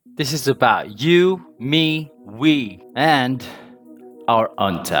This is about you, me, we, and our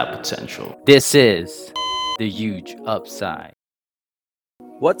untapped potential. This is the huge upside.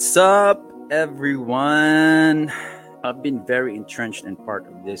 What's up, everyone? I've been very entrenched and part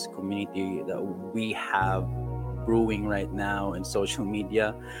of this community that we have brewing right now in social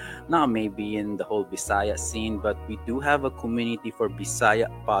media. Not maybe in the whole Bisaya scene, but we do have a community for Bisaya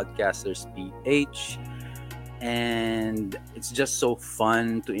podcasters PH. And it's just so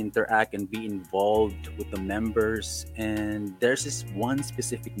fun to interact and be involved with the members. And there's this one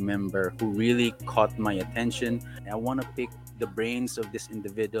specific member who really caught my attention. I want to pick the brains of this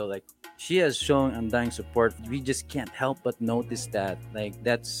individual. Like, she has shown undying support. We just can't help but notice that. Like,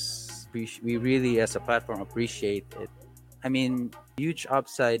 we really as a platform appreciate it. I mean, Huge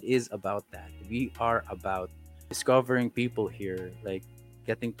Upside is about that. We are about discovering people here, like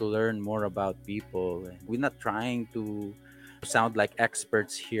getting to learn more about people. We're not trying to sound like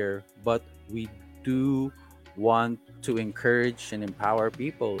experts here, but we do want to encourage and empower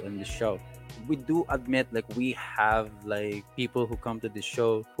people in the show. We do admit like we have like people who come to the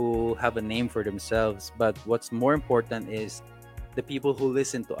show who have a name for themselves, but what's more important is the people who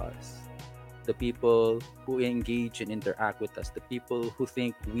listen to us, the people who engage and interact with us, the people who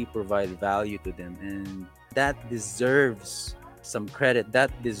think we provide value to them, and that deserves some credit. That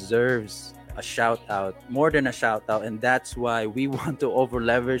deserves a shout out, more than a shout out. And that's why we want to over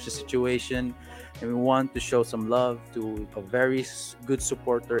leverage the situation, and we want to show some love to a very good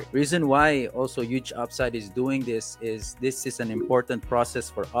supporter. Reason why also Huge Upside is doing this is an important process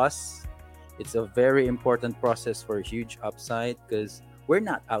for us. It's a very important process for Huge Upside, because we're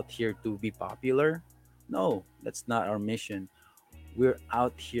not out here to be popular. No, that's not our mission. We're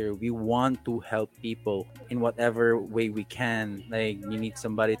out here, we want to help people in whatever way we can. Like, you need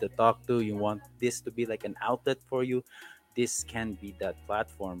somebody to talk to, you want this to be like an outlet for you, this can be that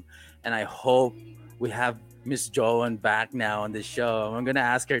platform. And I hope we have Miss Joan back now on the show. I'm gonna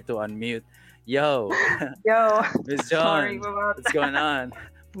ask her to unmute. Yo. Yo, Miss sorry Joan, about what's going on?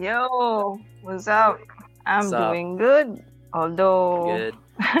 Yo, what's up? I'm What's up? doing good. Although, Good.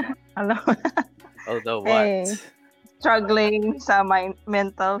 hello, Although what? hey, struggling sa my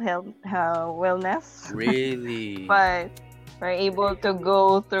mental health wellness, Really? but we're able to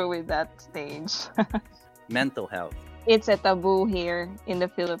go through with that stage. Mental health. It's a taboo here in the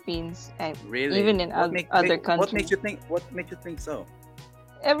Philippines and Really? even in other What makes countries. you think so?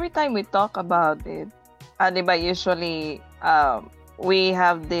 Every time we talk about it, diba, usually we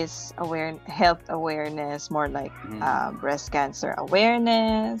have this health awareness, more like breast cancer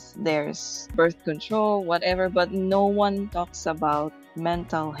awareness, there's birth control, whatever, but no one talks about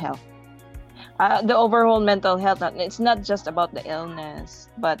mental health. The overall mental health, it's not just about the illness,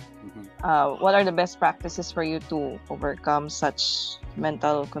 but what are the best practices for you to overcome such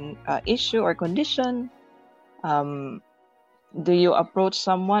mental issue or condition? Do you approach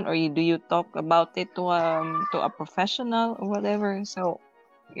someone, or do you talk about it to a professional or whatever? So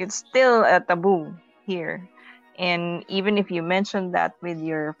it's still a taboo here. And even if you mention that with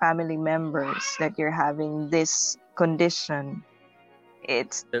your family members that you're having this condition,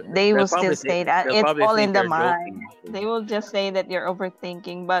 they will still say that it's all in the mind. They will just say that you're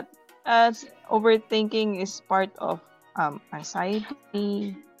overthinking, but overthinking is part of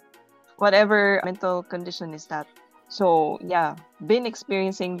anxiety, whatever mental condition is that. So yeah, been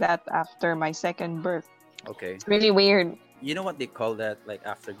experiencing that after my second birth. Okay. It's really weird. You know what they call that, like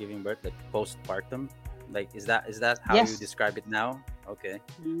after giving birth, like postpartum? Like, is that how Yes. you describe it now? Okay.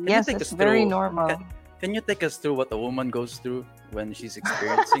 Yes, take it's us very through- normal. Can you take us through what a woman goes through when she's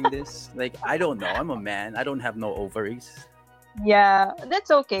experiencing this? Like, I don't know. I'm a man. I don't have no ovaries. Yeah, that's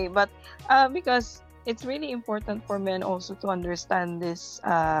okay. But because it's really important for men also to understand this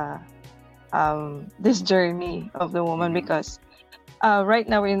journey of the woman, because right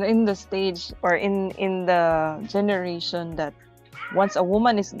now we're in the stage, or in the generation, that once a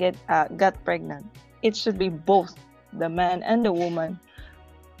woman got pregnant, it should be both the man and the woman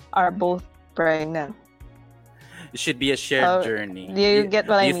are both pregnant. It should be a shared Uh, journey. Do you get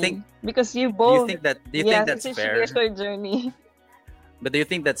what do I you mean? think Because you do you both, think that do you yes, think that's it should be fair? a shared journey. But do you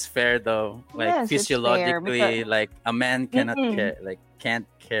think that's fair though? Like, Yes, it's fair, physiologically, because like a man Mm-mm. can't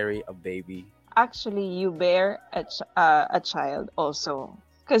carry a baby. Actually you bear a child also,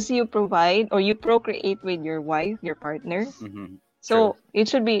 because you provide or you procreate with your wife, your partner. Mm-hmm. So it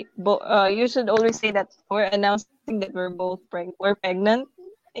should be you should always say that we're announcing that we're both we're pregnant.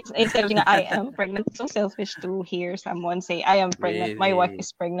 Instead of saying I am pregnant. It's so selfish to hear someone say I am pregnant, my wife Really?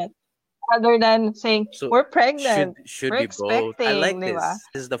 is pregnant, rather than saying So we're pregnant, should we're be both. I like expecting, di ba? this.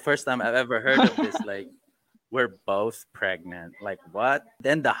 This is the first time I've ever heard of this. Like, we're both pregnant. Like what?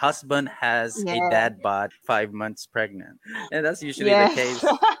 Then the husband has a Yeah. dad bod 5 months pregnant. And that's usually the Yes. case.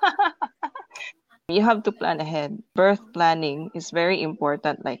 You have to plan ahead. Birth planning is very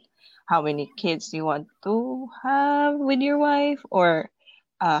important, like how many kids you want to have with your wife, or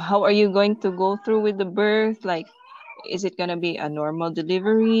how are you going to go through with the birth? Like, is it going to be a normal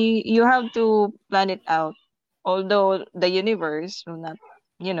delivery? You have to plan it out. Although the universe will not,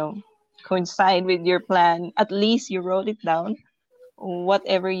 you know, coincide with your plan, at least you wrote it down.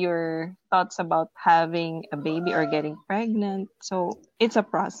 Whatever your thoughts about having a baby or getting pregnant. So it's a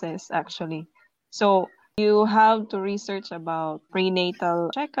process actually. So you have to research about prenatal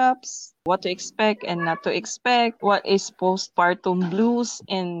checkups, what to expect and not to expect, what is postpartum blues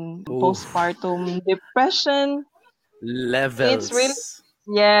and Oof. postpartum depression. It's really, Levels.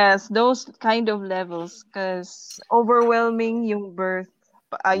 yes, those kind of levels because overwhelming yung birth,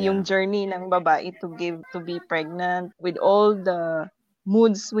 yung Yeah. journey ng babae to be pregnant with all the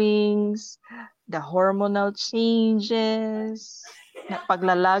mood swings, the hormonal changes,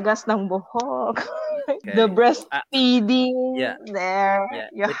 paglalagas ng buhok, the Okay. breastfeeding Yeah. there. Yeah.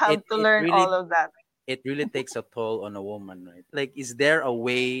 You It, have it to it learn all really of that. it really takes a toll on a woman, right? Like, is there a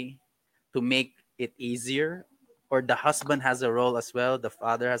way to make it easier? Or the husband has a role as well, the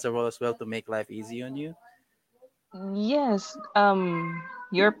father has a role as well to make life easy on you? Yes,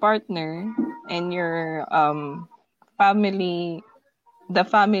 your partner and your family, the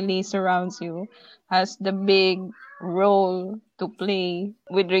family surrounds you, has the big role to play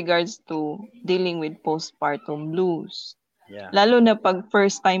with regards to dealing with postpartum blues. Yeah. Lalo na pag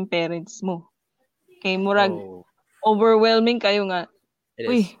first time parents mo. Kay murag Oh, overwhelming kayo nga, it is.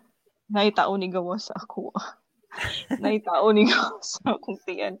 uy, nahitao ni gawas ako. Nahitao ni gawas sa akong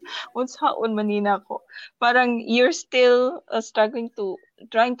tiyan. Unsaon man nina ko. Parang you're still struggling to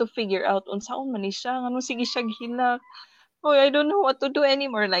trying to figure out unsaon man ni siya, ngano sige siya hilak. Oh, I don't know what to do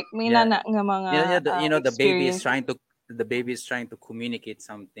anymore. Like may Yeah. nana nga mga The baby is experience. trying to communicate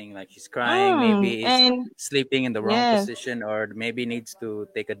something, like she's crying, maybe is And sleeping in the wrong yes. position, or maybe needs to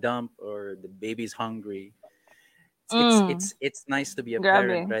take a dump, or the baby's hungry. Mm, It's nice to be a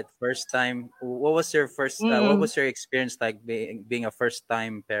parent, grabe. right? First time. What was your first? What Mm. was your experience like being a first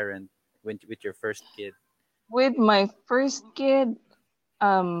time parent with your first kid? With my first kid,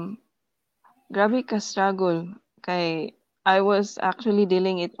 um, grabe ka struggle. Kay I was actually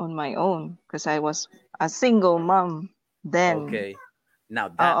dealing it on my own because I was a single mom then. Okay, now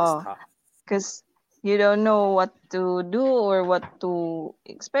that's Oo. tough. Because you don't know what to do or what to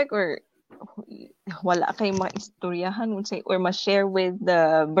expect, or wala kay maistoryahan unsay or ma-share with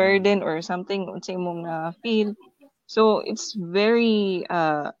the Mm. burden or something unsay mong na feel. So it's very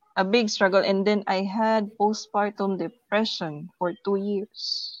a big struggle, and then I had postpartum depression for 2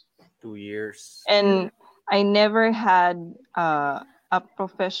 years, 2 years. and I never had a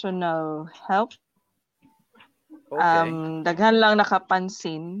professional help. Okay. Daghan lang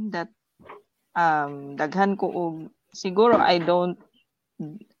nakapansin that daghan ko og siguro I don't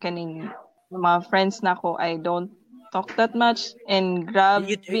kaning mga friends na ko, I don't talk that much, and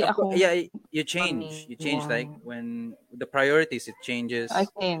grabe Of course, akong yeah, you change. You change, like wow. when the priorities, it I changes.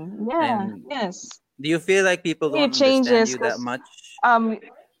 can, yeah, And yes. do you feel like people It don't understand changes you that because much? um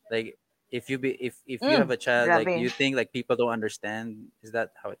Like, if you have a child, like, do grabe. you think like people don't understand? Is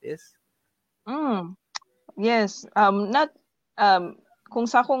that how it is? Mm, yes. Not kung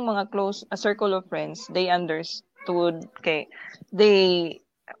sa akong mga close a circle of friends, they understood kay they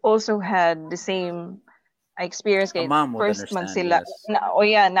also had the same experience A kay mom would first man understand, sila yes. na o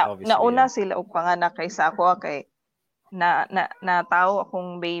yeah, Obviously, nauna yeah. sila og panganak kaysa ako kay na tao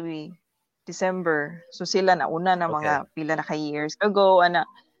akong baby December. So sila nauna na Okay. mga pila na ka years ago ana. Yeah.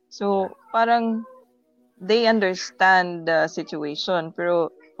 So parang they understand the situation,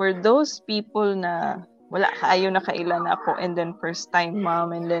 pero for those people na wala kaayo na kailan ako, and then first time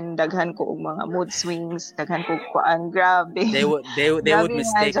mom, and then daghan ko og mga mood swings, daghan ko kuan, grabe. They would Grabe nga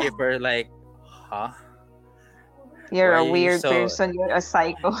mistake dyan. you for like, huh? You're Why a are you weird so person, you're a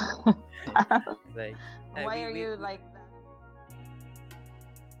psycho. like? Why are you like that?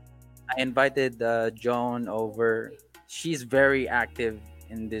 I invited Joan over. She's very active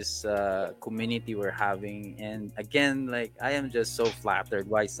in this community we're having, and again, like, I am just so flattered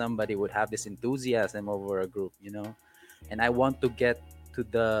why somebody would have this enthusiasm over a group, and I want to get to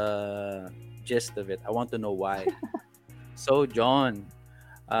the gist of it. I want to know why. So, John,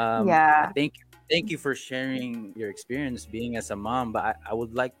 I Yeah. thank you for sharing your experience being as a mom, but I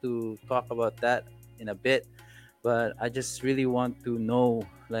would like to talk about that in a bit. But I just really want to know,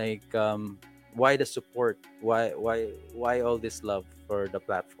 like, why the support? Why all this love for the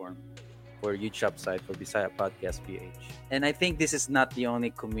platform? for Huge Upside for Bisaya Podcast PH. And I think this is not the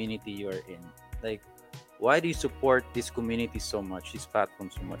only community you're in. Like, why do you support this community so much, this platform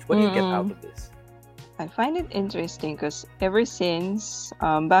so much? What do you get out Mm-mm. of this? I find it interesting because ever since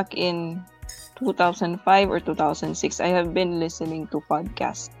back in 2005 or 2006, I have been listening to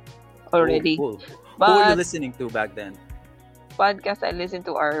podcasts already. Cool. Who were you But listening to back then? podcasts I listen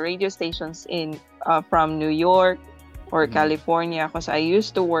to are radio stations in from New York or Mhm. California because I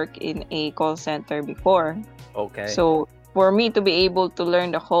used to work in a call center before. Okay. So for me to be able to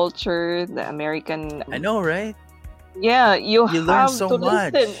learn the culture, the American, I know, right? yeah, you You learn have so to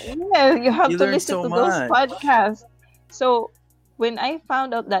much. listen. Yeah, you have You to learn listen so to those much. podcasts. So when I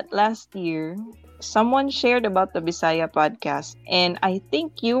found out that last year, someone shared about the Bisaya podcast, and I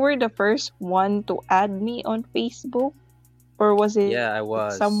think you were the first one to add me on Facebook, or was it Yeah, I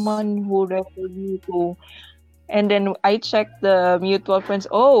was. someone who referred me to? And then I checked the mutual friends.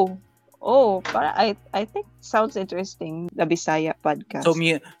 I think sounds interesting. The Bisaya podcast. So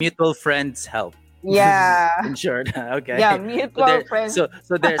mutual friends help. Yeah. In short, okay. Yeah, So mutual there, friends.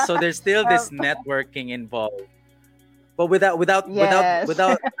 there's still this Um, networking involved. But without Yes. this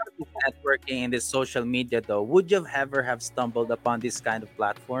networking in this social media though, would you have ever have stumbled upon this kind of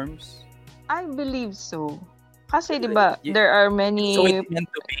platforms? I believe so. Kasi, di ba, You- there are So many, it's meant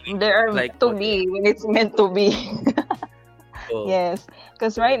to be. there are Like, to be when it's meant to be. oh, Yes,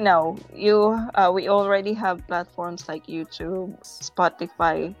 because right now we already have platforms like YouTube,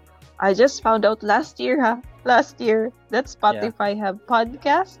 Spotify. I just found out last year, that Spotify have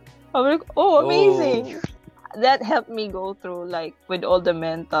podcasts. I was like, oh, amazing! That helped me go through like with all the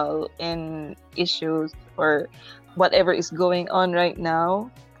mental and issues or whatever is going on right now,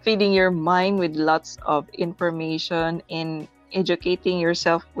 feeding your mind with lots of information and educating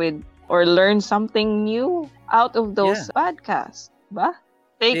yourself with or learn something new out of those podcasts. Ba?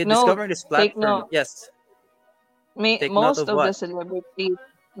 They Take note. discovered this Take platform. note. Yes. Take note Most of of the what? celebrities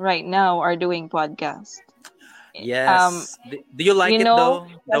right now are doing podcasts. Yes. Do you like you it know, though?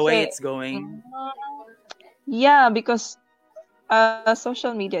 The way kasi- it's going? Yeah, because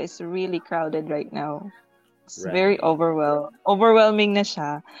social media is really crowded right now. It's very Right. overwhelming na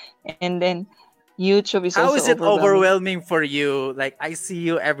siya. And then YouTube is How also is it overwhelming. overwhelming for you? Like, I see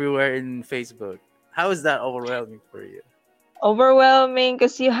you everywhere in Facebook. How is that overwhelming for you? Overwhelming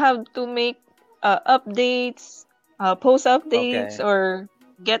because you have to make updates, post updates, Okay. or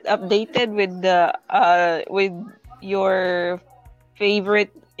get updated with your favorite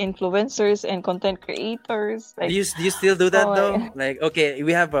influencers and content creators. Do Like, you still do that oh, though? Like, okay,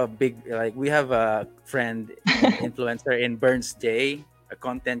 we have a friend influencer in Burns J, a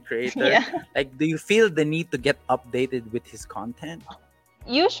content creator. yeah. Like, do you feel the need to get updated with his content?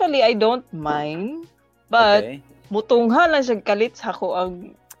 Usually I don't mind, but Okay. mutungha lang siya kalit sa ako ang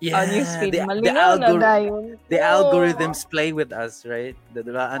Yeah, newsfeed. the Malingaw na algor- dayon. the Oo. algorithms play with us, right? The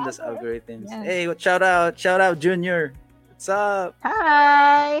Andas algorithms. Yeah. Hey, shout out, Junior. What's up?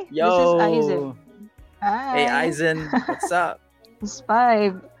 Hi. Yo. This is Isaac. Hi. Hey, Eisen. What's up? He's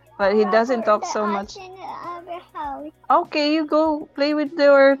 5, but he doesn't talk so much. Okay, you go play with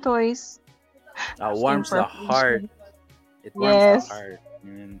your toys. Warms the Information. heart. It warms Yes. the heart.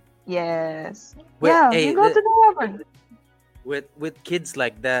 Yes. Wait, yeah, hey, you go to the river. with kids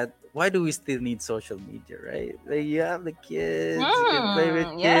like that, why do we still need social media, right? Like, you have the kids, you can play with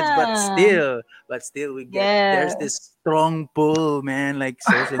kids, but still we get there's Yes. this strong pull, man. Like,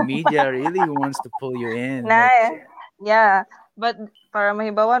 social media really wants to pull you in. Na, Like, yeah, but para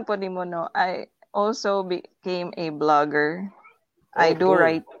mahibawan po mo, no, I also became a blogger. I do cool.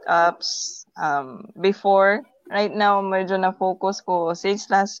 write-ups before. Right now, medyo na-focus ko since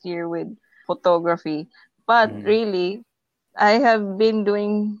last year with photography. But Mhm. really, I have been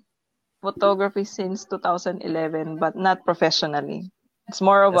doing photography since 2011, but not professionally. It's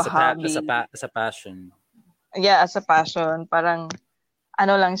more of a hobby. As a passion. Yeah, as a passion. Parang,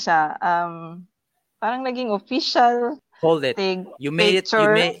 ano lang siya, parang naging official Hold it. thing. You made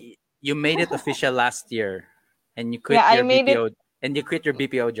picture. you made it official last year, and you quit Yeah, I your made BPO and you quit your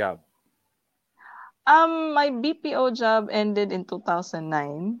BPO job. My BPO job ended in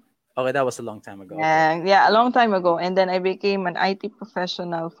 2009. Okay, that was a long time ago. Okay. Yeah, a long time ago. And then I became an IT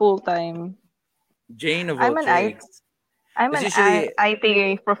professional full-time. Jane of I'm all an I- trades. I'm an It's usually-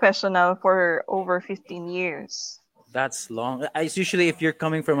 IT professional for over 15 years. That's long. It's usually if you're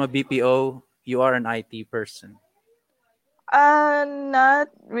coming from a BPO, you are an IT person. Not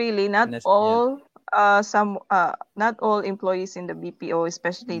really. Not Honest- all. Not all employees in the BPO,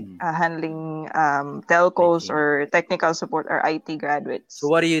 especially handling telcos IT. or technical support, are IT graduates. So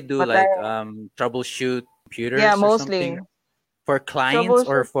what do you do? But Like troubleshoot computers Yeah, or mostly. something? For clients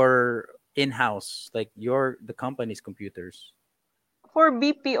or for in-house, like the company's computers? For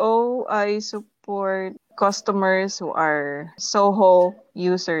BPO, I support customers who are Soho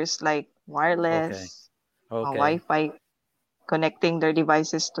users like Okay. wireless, Okay. Wi-Fi, connecting their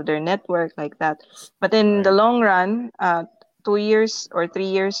devices to their network like that. But in the Right. long run, 2 years or 3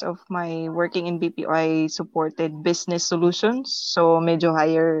 years of my working in BPO, I supported business solutions. So medyo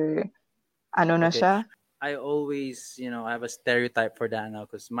higher, ano na Okay. siya? I always, I have a stereotype for that now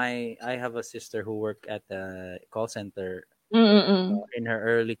because I have a sister who worked at the call center Mm-mm. in her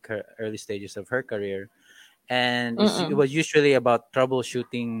early stages of her career, and it Mm-mm. was usually about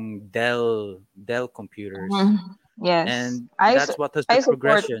troubleshooting Dell computers, Mm. Yes. and that's what was the I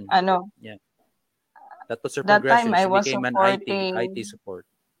support, progression. ano, Yeah, that was her that time progression. I She was became an IT supporting support.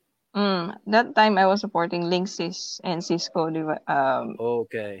 That time I was supporting Linksys and Cisco.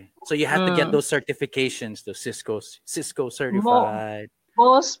 Okay, so you had to get Mm, those certifications, the Cisco mo certified.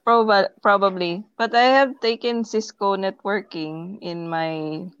 probably, but I have taken Cisco networking in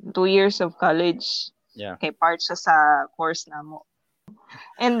my 2 years of college. Yeah. Okay, part siya sa course na mo.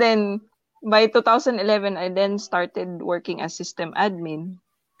 And then by 2011, I then started working as system admin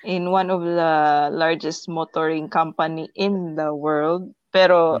in one of the largest motoring company in the world.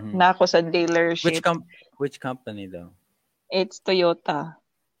 Pero Mm-hmm. na ako sa Which dealership. which company though? It's Toyota.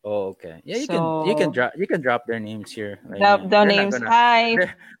 Oh, okay. Yeah, So you can drop their names here right the now. the names. Hi,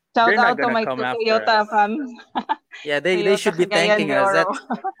 They're, shout they're not out to gonna my come after Toyota us. fam. Yeah, they Toyota should be Cagayan thanking de us. Oro.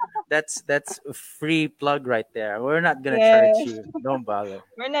 That's a free plug right there. We're not gonna charge Yes, you. Don't bother.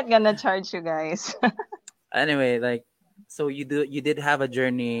 we're not gonna charge you guys. Anyway, like, so you did have a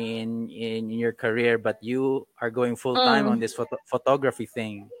journey in your career, but you are going full time on Mm. this photography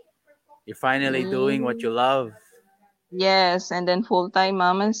thing. You're finally doing what you Mm. love. Yes, and then full-time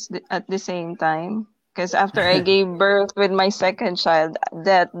mamas at the same time. Because after I gave birth with my second child,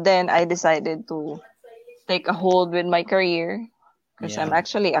 that then I decided to take a hold with my career. Because I'm Yeah.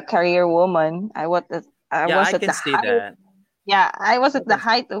 actually a career woman. I Yeah, was I at can the see height. that. Yeah, I was I at the can.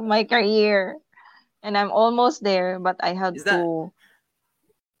 height of my career, and I'm almost there. But I had Is that to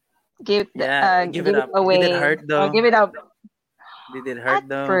Yeah, give it give it up. Did it away hurt or though? give it up Did it at hurt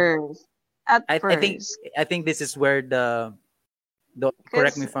though? first. At I think first, this is where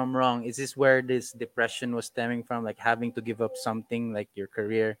correct me because if I'm wrong. Is this where this depression was stemming from? Like having to give up something like your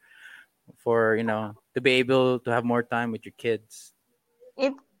career for to be able to have more time with your kids.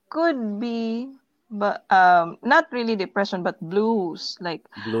 it could be, but not really depression, but blues. Like,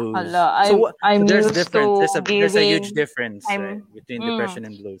 Blues. ala, So what? So I'm there's a used difference. to There's a huge giving. difference, right, I'm between depression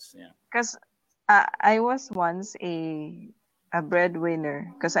and blues. Yeah. because I was once a breadwinner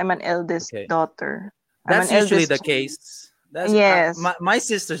because I'm an eldest Okay. daughter. I'm an That's usually eldest the child. case. That's Yes. my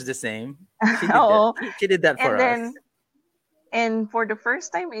sister's the same. She did that. Oo. She did that And for us. then, and for the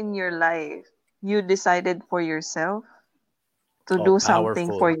first time in your life, you decided for yourself to Oh, do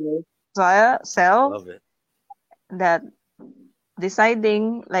something for powerful. yourself, Love it. that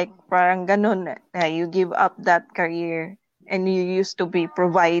deciding like parang ganun, you give up that career and you used to be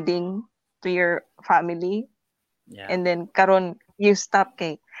providing to your family, Yeah. and then karon you stop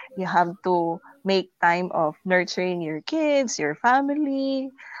kay you have to make time of nurturing your kids, your family,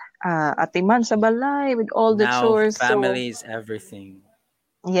 atiman sa balay with all the Now chores. So family is everything.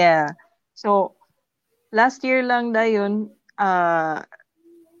 yeah, so last year lang dayon,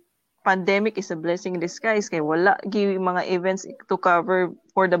 pandemic is a blessing in disguise kay wala gyud mga events to cover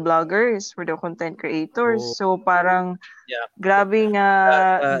for the bloggers, for the content creators. Oh, So parang yeah. grabe nga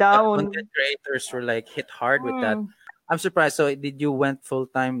The down. content creators were like hit hard with that. Hmm. I'm surprised. So did you went full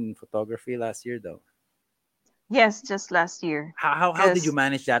time in photography last year though? Yes, just last year. How did you Because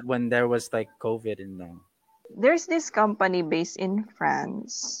manage that when there was like COVID and there's this company based in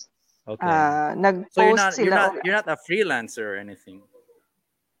France. Okay. So Nag-post sila. you're not a freelancer or anything.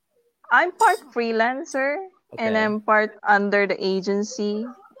 I'm part freelancer and Okay. I'm part under the agency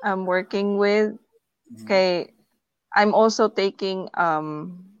I'm working with. Mhm. Okay, I'm also taking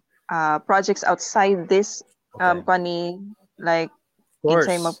projects outside this Okay. company, like Of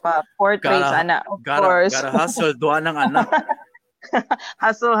kinsay course. portraits, Gotta ana, of course. gotta hustle. Duwa ng anak.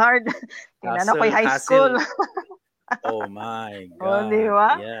 Hustle hard. Tinana ko'y Hustle, high school. hassle. Oh my O, di God. ba?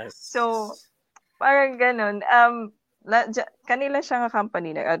 Yes. So, parang ganun. Kanila siya nga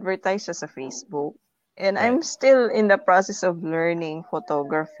company, nag-advertise siya sa Facebook. And Right. I'm still in the process of learning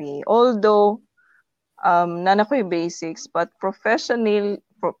photography. Although, nana ko'y basics, but professionally,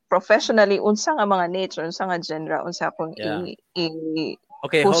 unsa nga mga nature, unsa nga genre, unsa akong Yeah.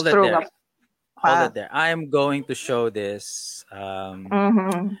 Okay, push hold it through there. nga Hold path. it there. I am going to show this.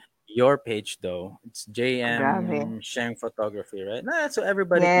 Mhm. your page though. It's Grabe. JM Sheng Photography, right? Nah, so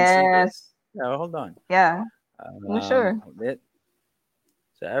everybody can see Yes. this. Yeah, hold on. Yeah. No, sure. Hold it.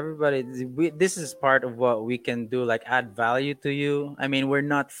 So everybody, this is part of what we can do, like add value to you. I mean, we're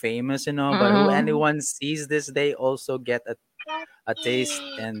not famous, but who Mm-mm. anyone sees this, they also get a taste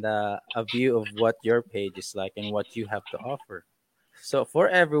and a view of what your page is like and what you have to offer. So for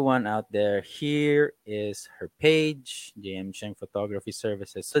everyone out there, here is her page, JM Cheng Photography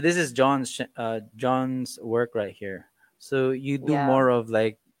Services. So this is John's work right here. So you do Yeah. more of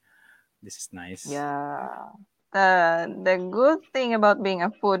like, this is nice. Yeah. The good thing about being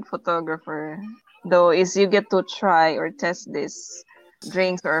a food photographer though is you get to try or test this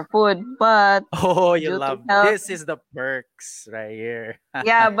drinks or food, but Oh, you due to love health this is the perks right here.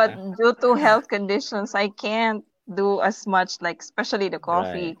 yeah, but due to health conditions I can't do as much, like especially the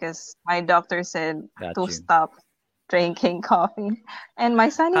coffee, Right, because my doctor said got to you. stop drinking coffee. And my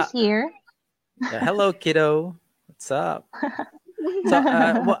son is Ha- here. yeah, hello, kiddo. What's up? So,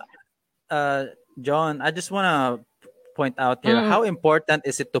 what, uh, John? I just wanna point out here, Mm. how important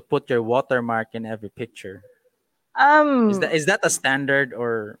is it to put your watermark in every picture? Um, Is that a standard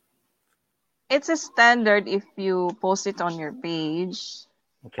or it's a standard if you post it on your page,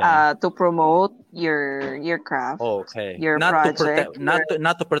 okay? to promote your craft, Okay. your Not to project. protect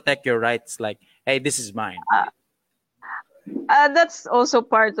not to protect your rights like, hey, this is mine. Uh, that's also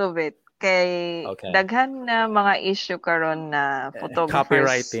part of it. Kay Okay. daghan na mga issue karon na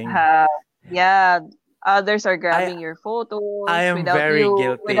photographers Copywriting. have, yeah, others are I grabbing your I photos am without very you,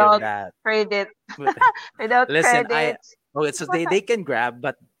 guilty of without that. credit, without Listen, I credits. okay, so they can grab,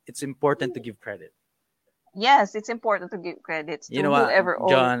 but it's important to give credit. Yes, it's important to give credits You to know what, whoever owns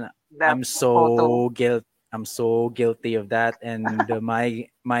John? the I'm photo. so guilt. I'm so guilty of that. And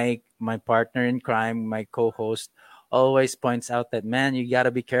my partner in crime, my co-host, always points out that, man, you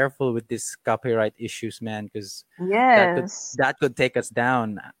gotta be careful with these copyright issues, man, because Yes. that could take us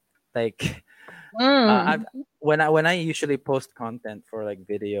down. Like, I've Mm. when I usually post content for like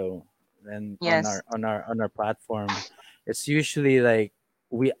video and on Yes. our platform, it's usually like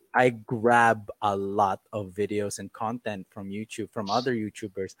I grab a lot of videos and content from YouTube from other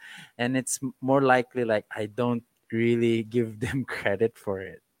YouTubers, and it's more likely like I don't really give them credit for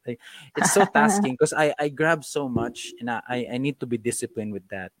it. Like, it's so tasking because I grab so much, and I need to be disciplined with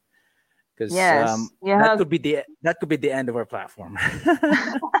that because Yes. You have that could be the end of our platform.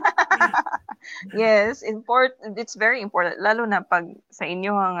 yes, important. It's very important lalo na pag sa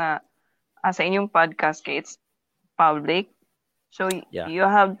inyong sa inyong podcast kay it's public. So Yeah, you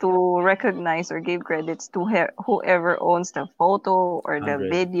have to recognize or give credits to whoever owns the photo or the 100.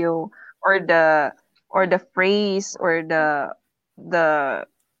 video or the phrase or the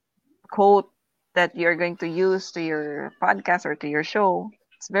quote that you're going to use to your podcast or to your show.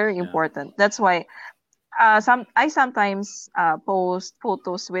 It's very Yeah, important. That's why I sometimes post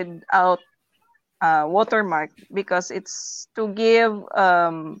photos without watermark because it's to give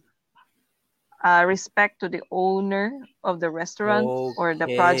respect to the owner of the restaurant or the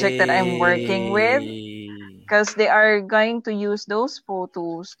project that I'm working with, okay. because they are going to use those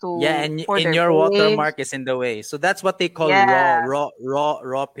photos Yeah, to and for in their your page. watermark is in the way. So that's what they call Yes,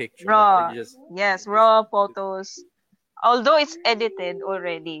 raw picture. Like raw. you just Yes, raw photos. Although it's edited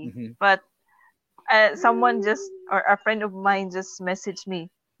already, mhm. but someone just or a friend of mine just messaged me,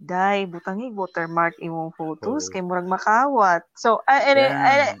 Dai, butangi watermark imong photos Oh, kay murag makawat. So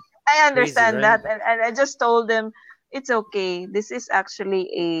yeah, I crazy, understand right? that, and I just told them it's okay. This is actually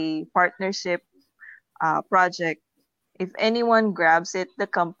a partnership project. If anyone grabs it, the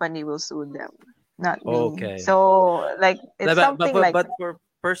company will sue them, not me. Okay. So like it's something like But for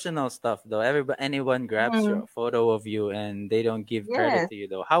personal stuff though, everybody anyone grabs mm, your photo of you and they don't give credit yes, to you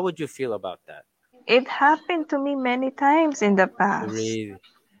though. How would you feel about that? it happened to me many times in the past Really,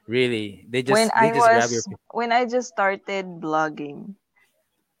 really, when they I just grab your was when I just started blogging.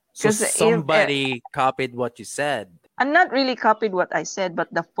 so Because if somebody copied what you said. I'm not really copied what I said,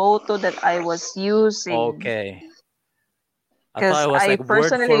 but the photo that I was using, Okay. I thought because it was I like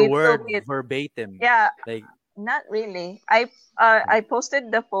word for personally took word, it. verbatim. Yeah, Like, not really. okay, I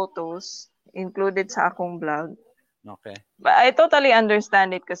posted the photos included sa akong blog, okay. but I totally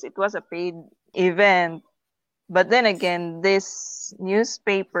understand it because it was a paid event. But then again, this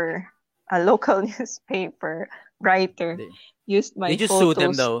newspaper, a local newspaper writer, Did, used my did you sue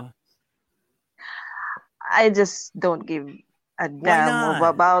them photos. though? I just don't give a Why damn not?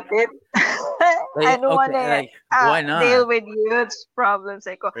 about it. I Like, don't want okay, to like why deal not? with huge problems.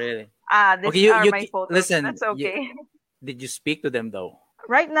 Like, oh, Really? Okay, these are my photos. listen. That's okay. Did you speak to them though?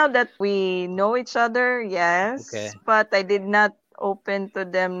 Right now that we know each other, yes, Okay, but I did not open to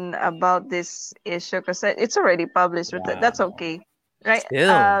them about this issue because it's already published. But that's Wow. okay, right?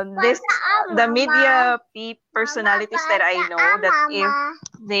 Still. The media personalities that I know that if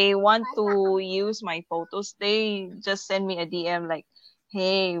they want to use my photos, they just send me a DM like,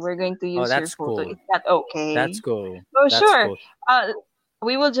 "Hey, we're going to Oh, use your that's photo. cool. Is that okay?" That's cool. Oh, That's sure. cool.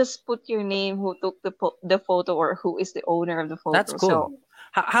 We will just put your name, who took the photo, or who is the owner of the That's photo. cool. So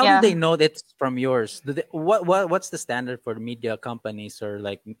How do they yeah. know that's from yours? What's the standard for media companies, or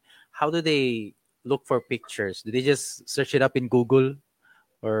like how do they look for pictures? Do they just search it up in Google,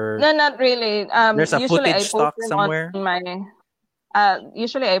 or No, not really. there's a Usually I footage post stock them on somewhere? my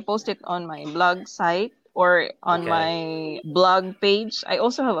usually I post it on my blog site or on Okay. my blog page. I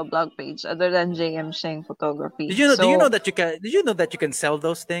also have a blog page other than JM Sheng Did Photography. you know? Do you know So that you can? Did you know that you can sell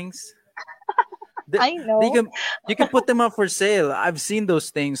those things? The, I they know. can you can put them up for sale. I've seen those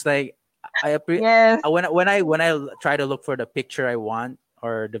things. Like I appre- Yes. when I try to look for the picture I want,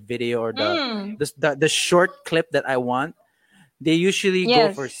 or the video, or Mm, the short clip that I want, they usually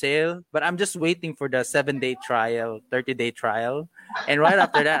go for yes. sale. But I'm just waiting for the 7-day trial, 30-day trial, and right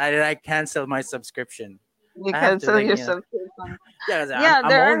after that, I cancel my subscription. You I have can to, sell like, your subscription. yeah, 'cause Yeah, I'm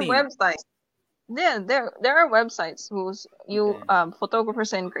there are only websites. Yeah, there are websites whose you okay.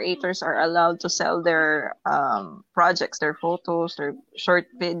 photographers and creators are allowed to sell their projects, their photos, their short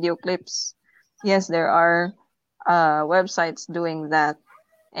video clips. Yes, there are websites doing that.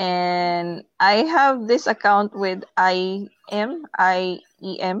 And I have this account with IEM.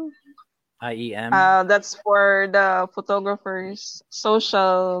 IEM That's for the photographers'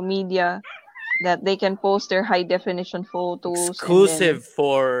 social media that they can post their high definition photos and then exclusive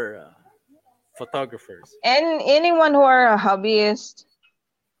for photographers. anyone who are a hobbyist,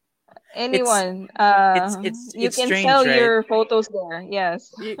 It's anyone, you it's can strange, sell right? your photos there.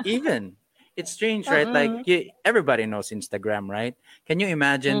 Yes. Even it's strange, right? Like Mm-mm. everybody knows Instagram, right? Can you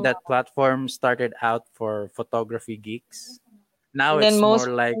imagine Mm. that platform started out for photography geeks? Now And then it's most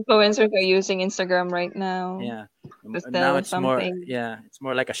more like, influencers are using Instagram right now yeah, to now sell it's more, something. yeah, it's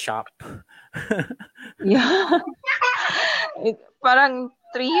more like a shop. Yeah. Parang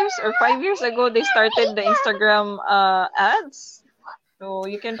 3 years or 5 years ago, they started the Instagram ads. So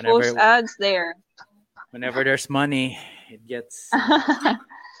you can post whenever ads there. whenever there's money, it gets.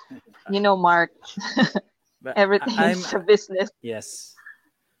 Mark, But everything I'm is a business. yes.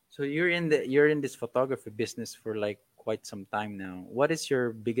 So you're in this photography business for like quite some time now. What is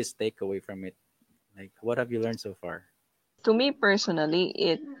your biggest takeaway from it? Like, what have you learned so far? To me personally,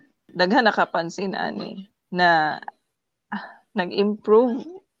 daghan nakapansin ani na nag-improve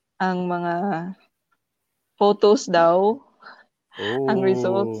ang mga photos daw, ang Oh,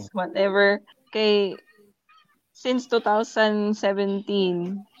 results, whatever. Kay since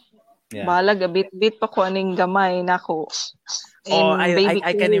 2017, yeah. bahala gabit-bit pa ko aning gamay nako Oh, in baby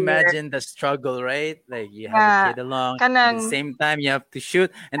I can carrier. imagine the struggle, right? Like you have a Nga kid along, at the kanang same time you have to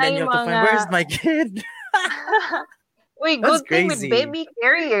shoot, and then ay you have to find mga where's my kid. uy, That's good thing with crazy. baby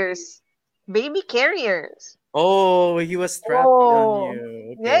carriers. Baby carriers. Oh, he was strapped on Oh,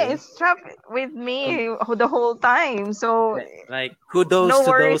 you. yeah, Okay. it's trapped with Com- me the whole time. So like kudos no to those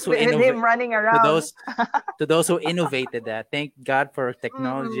worries who with him innovate running to around. those to those who innovated that. Thank God for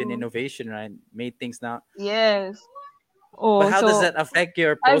technology and Mm-mm. innovation, right? Made things now. Yes. But Oh, how does so that affect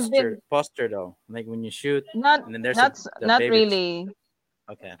your I've been posture though? Like when you shoot, not and then there's not the not baby. really.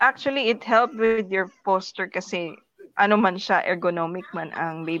 Okay. Actually, it helped with your posture kasi ano man siya, ergonomic man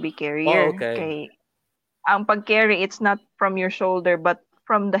ang baby Oh, carrier. okay. Kay ang pag-carry, it's not from your shoulder but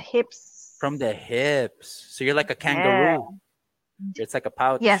from the From hips. the hips. So you're like a Yeah. kangaroo. It's like a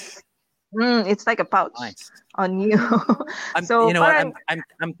pouch. Yes. It's like a pouch Nice. on you. You So know what? parang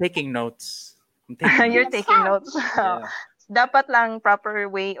I'm taking notes. I'm taking you're notes. taking notes. Yeah. Dapat lang proper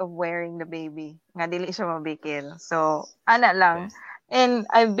way of wearing the baby. Nga dili siya mabikil. So, ana Okay. lang. And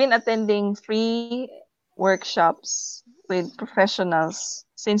I've been attending free workshops with professionals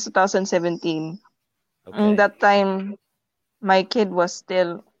since 2017. Okay. That time, my kid was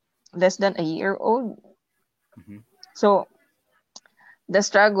still less than a year old. Hmm. So, the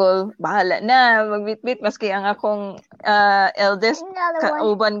struggle, bahala na, magbitbit, maski ang akong eldest,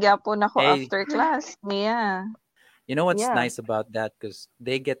 kauban gyapon ako Hey, after class. Yeah. you know what's Yeah. nice about that? Because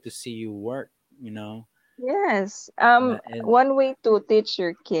they get to see you work. You know, Yes. and One way to teach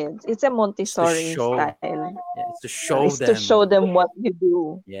your kids, it's a it's to Montessori show. style, Yeah, it's to show is to show them. them what you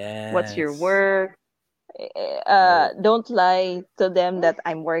do, what's your Yes. work. Oh, Don't lie to them that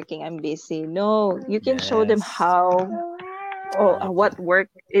I'm working, I'm busy. No, you can show them yes. how I or love that. what work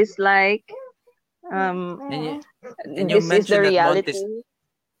is like. Um, And you this is the mentioned that reality.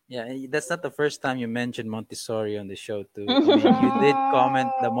 Yeah, that's not the first time you mentioned Montessori on the show too. I mean, you did comment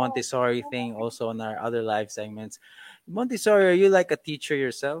the Montessori thing also on our other live segments. Montessori, are you like a teacher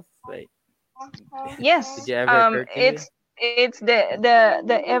yourself? Like, did Yes, you ever occur to you? it's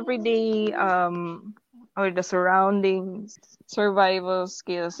the everyday or the surroundings survival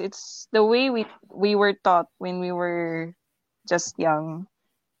skills. It's the way we were taught when we were just young.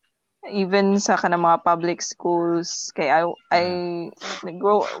 Even sa kanang mga public schools, kay I Yeah,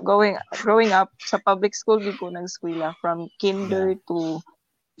 growing up sa public school gid ko nag-eskwela from yeah, kinder to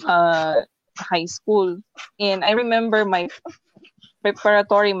uh high school. And I remember my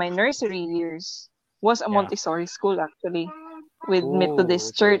nursery years was a yeah. Montessori school actually with Oh,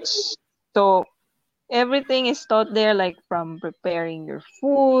 Methodist okay. church. So everything is taught there, like from preparing your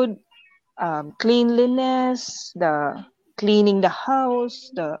food, cleanliness, the cleaning the house,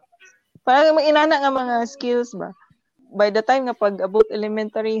 the parang may inana nga mga skills ba. By the time nga pag-abot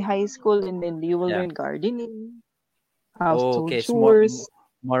elementary, high school, and then you will Yeah. learn gardening, Oh, household okay. It's chores,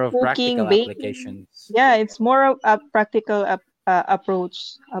 more of cooking, practical baking. applications. Yeah, it's more of a practical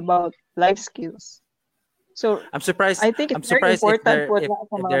approach about life skills. So I'm surprised. I think I'm it's very surprised important po if na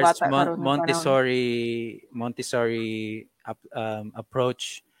sa mga there's bata karon nga panahon. Montessori approach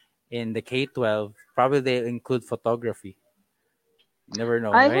in the K-12. Probably they include photography. You never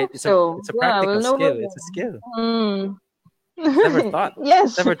know, I right? hope so. It's a Yeah, practical we'll know. skill. It's a skill. Mm. It's never taught. It's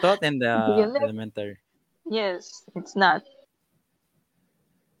Yes. never taught in the You never, elementary. yes, it's not.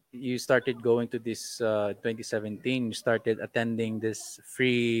 You started going to this 2017. You started attending this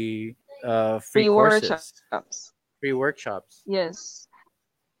free Free courses, workshops. free workshops. Yes.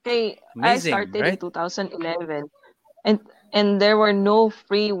 Okay, I Amazing, started in right? 2011, and there were no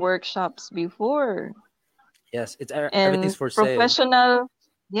free workshops before. Yes, it's everything's And for sale.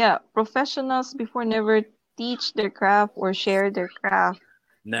 professionals before never teach their craft or share their craft,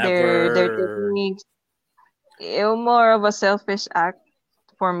 their Never. techniques. It was more of a selfish act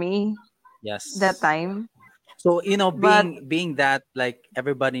for me that Yes. time. So But being that like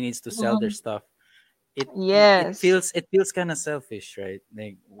everybody needs to sell their mm, stuff, it yes. feels kind of selfish, right?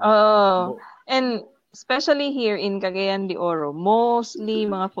 Like, Oh, wo- and especially here in Cagayan de Oro, mostly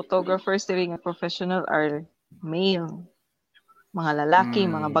mga photographers doing a professional are male. Mga lalaki,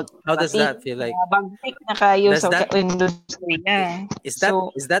 how does batik, that feel like? mga bagtik na kayo Does sa that industriya.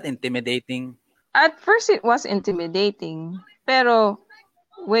 So, is that intimidating? at first it was intimidating. Pero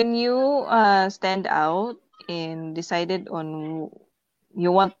when you stand out and decided on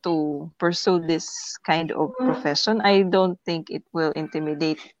you want to pursue this kind of profession, I don't think it will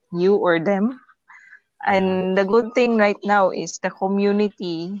intimidate you or them. Yeah. And the good thing right now is the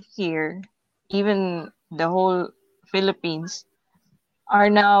community here, even the whole Philippines, are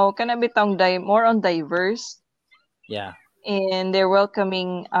now kind of bitong more on diverse, Yeah. and they're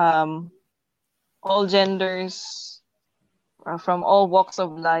welcoming all genders from all walks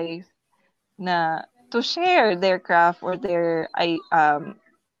of life na to share their craft or their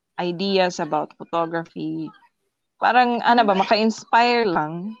ideas about photography. Parang ano ba maka-inspire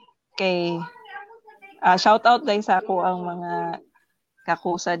lang kay shout out dahil sa ako ang mga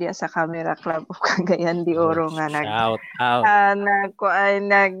kakusa diya sa Camera Club of Cagayan de Oh, Oro nga shout out.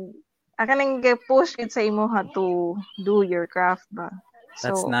 nag aka nang push it sa imo ha to do your craft ba.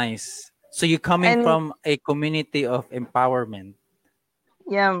 That's So nice. So you coming and from a community of empowerment.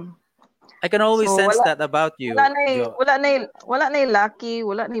 yeah. I can always So sense that about wala you, na Joe. wala na lucky,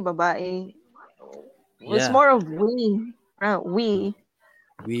 wala na babae. It's Yeah. more of we.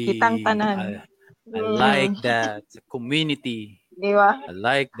 We kitang We tanan. I like Mm, that. It's a community. di ba? I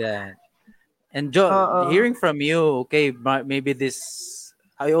like that. And Joe, Oo. hearing from you, okay, maybe this.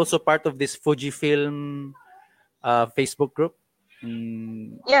 Are you also part of this Fujifilm Facebook group?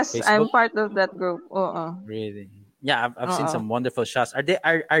 Yes, I'm Facebook, part of that group. Oo. really? Yeah, I've seen Oo. some wonderful shots. Are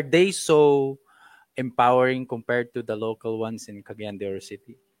they so empowering compared to the local ones in Cagayan de Oro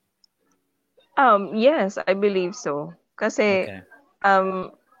City? Yes, I believe so. Kasi Okay,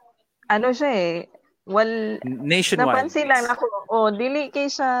 um ano siya eh, nationwide. napansin lang ako, dili kay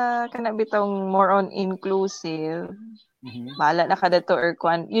siya kana bitong more on inclusive. Mhm. Bahala na kada to or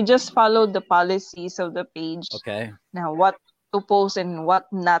kwan. You just follow the policies of the page Okay, na what to post and what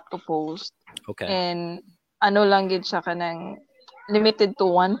not to post. okay, And ano lang gid siya kanang limited to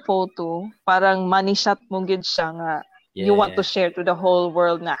one photo. Parang money shot mo gid siya nga you want to yeah. share to the whole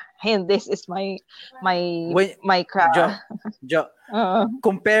world na, hey, this is my Wait, my Joe, craft. Joe,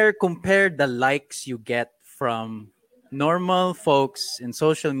 compare the likes you get from normal folks in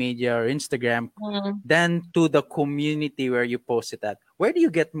social media or Instagram Mm. than to the community where you post it at. Where do you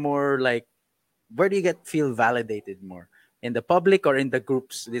get more like where do you get feel validated more? in the public or in the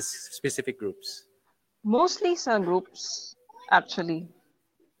groups, these specific groups? Mostly sa groups, actually.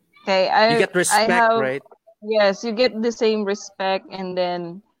 Okay, You get I respect, have, right? yes, you get the same respect, and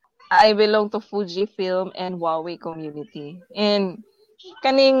then I belong to Fujifilm and Huawei community. And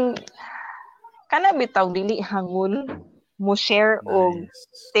kaning kana bitaw dili hangul mo share og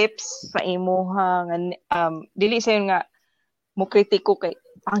Nice. tips sa imuha nga dili sayon nga mo kritiko kay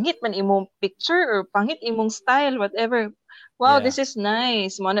pangit man imong picture or pangit imong style whatever. Wow, Yeah. this is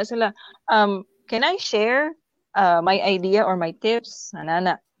nice. Mo na sila can I share my idea or my tips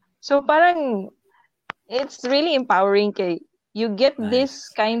anana. So parang it's really empowering kay you get this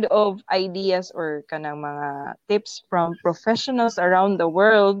Nice. kind of ideas or kanang mga tips from professionals around the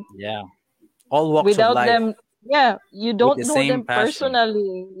world Yeah. All walks of without life them. Yeah, you with don't the know same them passion.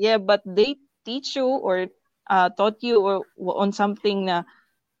 personally. Yeah, but they teach you or taught you or on something na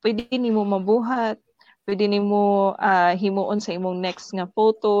pwede nimo mabuhat, pwede nimo himuon sa imong next nga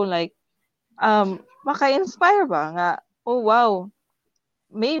photo, like maka-inspire ba nga, oh wow,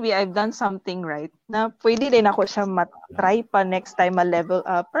 maybe I've done something right na pwede din ako siya matry pa next time ma-level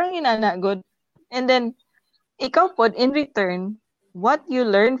up. Parang inana good. And then ikaw pod in return, what you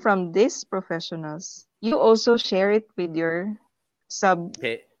learn from these professionals, you also share it with your sub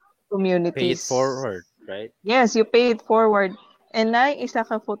Pay it communities. forward, right? Yes, you pay it forward. And na isa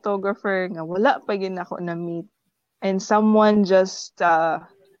ka photographer nga wala pa gid ako na meet, and someone just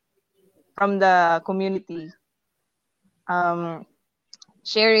from the community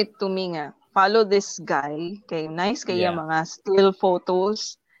share it to me nga follow this guy kay nice kaya Yeah. mga still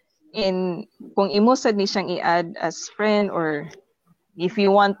photos, and kung imo sad ni siyang i-add as friend, or if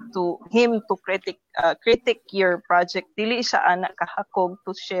you want to him to critic your project, dili siya anak kahakog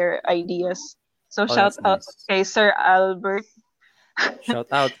to share ideas. So Oh, shout that's out nice. kay Sir Albert. Shout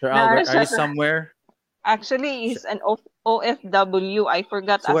out, Sir Na Albert. Are siya you somewhere? actually he's an OFW. I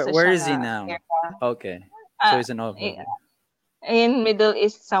forgot So asa where siya is he nga now? area. Okay. So Ah, he's an i- overview. in Middle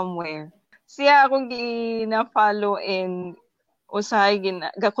East somewhere. Siya akong gina-follow, and usahay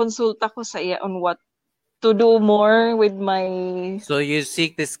ga-konsulta ko sa iya on what to do more with my So you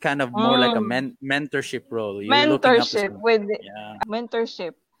seek this kind of more like a mentorship role. You're looking up to mentorship someone. with Yeah.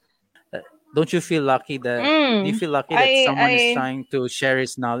 mentorship. Don't you feel lucky that do you Mm, feel lucky that someone is I trying to share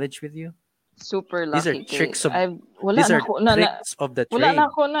his knowledge with you? super These are lucky kay tricks of I've these are tricks of the wala trade. na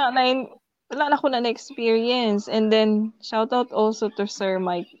ako na, wala na ako na experience. And then shout out also to Sir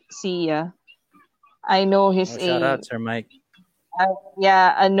Mike Sia. I know he's Oh, shout a out, Sir Mike.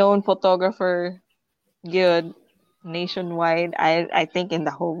 a known photographer, good nationwide. I think in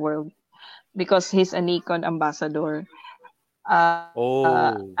the whole world, because he's a Nikon ambassador.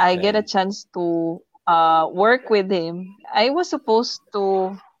 Oh, I get a okay. chance to work with him. I was supposed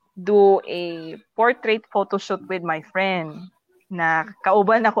to do a portrait photo shoot with my friend na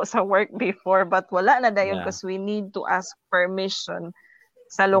kauban ako sa work before, but wala na dayon Yeah. because we need to ask permission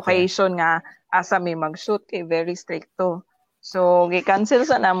sa Okay. location nga asa may mag-shoot kay very stricto. So gi-cancel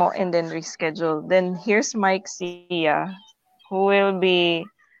sa namo and then reschedule. Then here's Mike Sia, who will be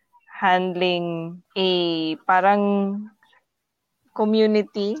handling a parang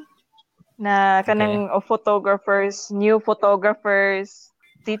community na kanang of photographers, new photographers,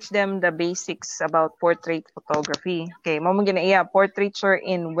 teach them the basics about portrait photography. Okay, mo mo ginaiya portraiture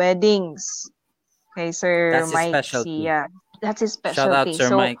in weddings. Okay, Sir That's his Mike specialty. Sia. That's his Shout out, specialty. Sir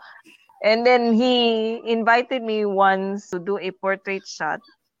So, Mike. and then he invited me once to do a portrait shot,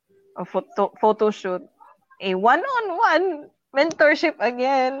 a photo shoot, a one-on-one mentorship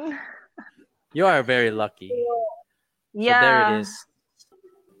again. You are very lucky. So there Yeah. it is.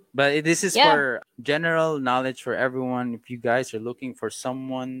 But this is Yeah. for general knowledge for everyone. If you guys are looking for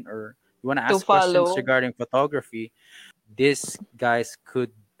someone or you want to To ask questions follow. regarding photography, these guys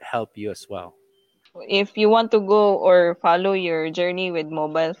could help you as well. If you want to go or follow your journey with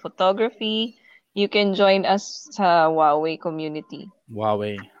mobile photography, you can join us sa Huawei community.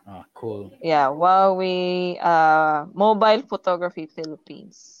 Huawei. Oh, cool. Yeah, Huawei Mobile Photography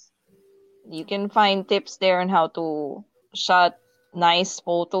Philippines. You can find tips there on how to shot nice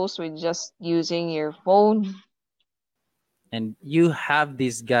photos with just using your phone. And you have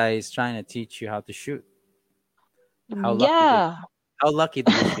these guys trying to teach you how to shoot. How Yeah, lucky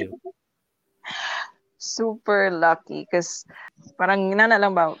do you feel? super lucky because parang nana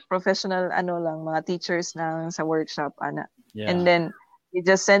lang ba professional lang mga teachers lang sa workshop ana. Yeah. And then they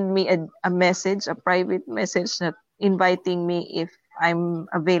just send me a message, a private message that inviting me if I'm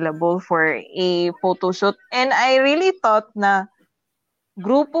available for a photo shoot. And I really thought na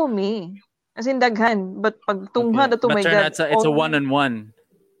grupo me. As in daghan. But pag tungha na to, But my turn God. out it's a one-on-one.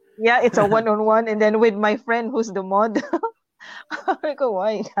 Yeah, it's a one-on-one, and then with my friend who's the mod. I go,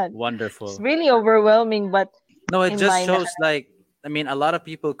 why not? It's Wonderful. really overwhelming, but No, it in just mine, shows like, I mean, a lot of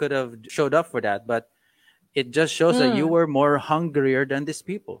people could have showed up for that, but it just shows that you mm, were more hungrier than these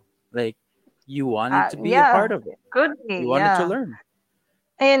people. Like you wanted to be a yeah, part of it. could You be, wanted to yeah. learn.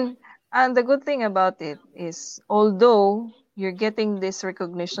 And the good thing about it is, although you're getting this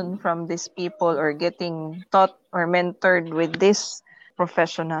recognition from these people or getting taught or mentored with these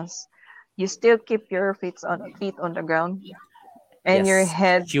professionals, you still keep your feet on the ground and your Yes.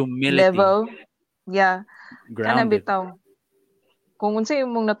 head Humility. level. Yeah, kana Grounded. bitaw. Kung unsa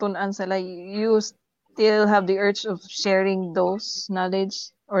imong natun-an sila, you still have the urge of sharing those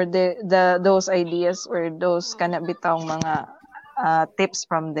knowledge or the those ideas or those kana bitawng mga tips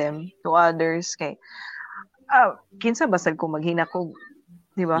from them to others kay kinsa basad ko maghina ko,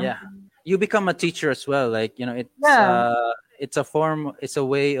 di ba? Yeah. You become a teacher as well. Like, Yeah. it's a form, it's a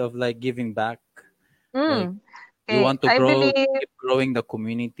way of like giving back. Like Mm. you Okay, want to I grow, believe keep growing the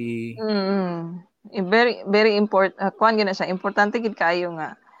community. very very important kuan gyud na siya importante gid kayo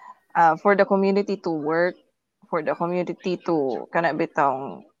nga for the community to work, for the community to kana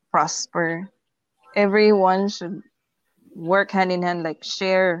bitawng prosper. Everyone should work hand in hand, like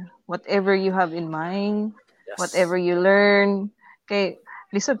share whatever you have in mind, Yes. whatever you learn. Kay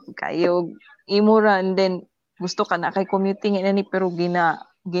lisod kayo imo ra, and then gusto ka na kay commuting ani pero gina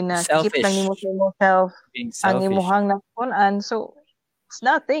keep lang Selfish. nimo sa imong Being ang selfish. imuhang nakuan, so it's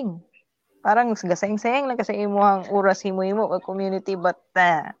nothing. Parang gasayang-sayang lang kasi imuhang oras himo-himo kag community, but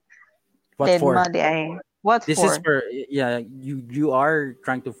What dead for? ma di ay. What This is for? for, yeah, you are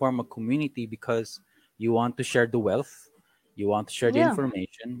trying to form a community because you want to share the wealth, you want to share the Yeah.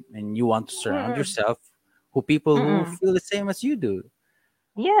 information, and you want to surround Mm-mm. yourself who people who Mm-mm. feel the same as you do.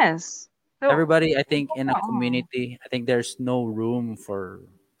 Yes. So, Everybody, I think, in a oo. community, I think there's no room for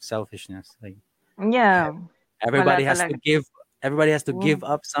selfishness. Like Yeah. Wala everybody has to talaga. give. Everybody has to give Mm.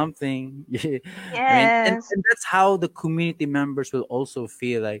 up something. I mean, Yes. and that's how the community members will also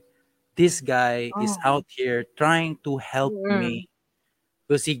feel like this guy is Oh. out here trying to help Mm. me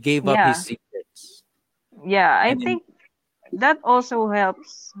because he gave up his Yeah. secrets. Yeah. I And then, think that also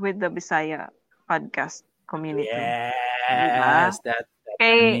helps with the Bisaya podcast community. Diba? yes, that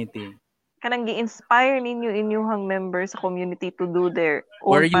Kay community. kanang gi-inspire ninyo inyuhang members sa community to do their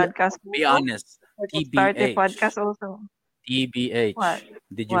Were own you, podcast be also, honest, or to start a TBH, podcast also. What? TBH,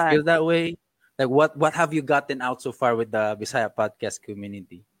 did you What? feel that way? Like what have you gotten out so far with the Bisaya podcast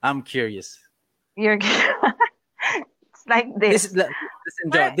community? I'm curious. You're it's like This is this. listen,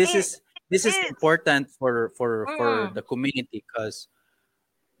 Joe. But This is this is it's important for mm, the community because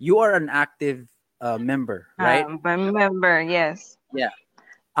you are an active member, right? remember, yes. Yeah.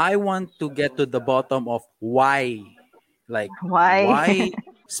 I want to get to the bottom of why, like, Why? why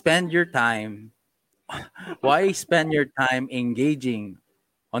spend your time, why spend your time engaging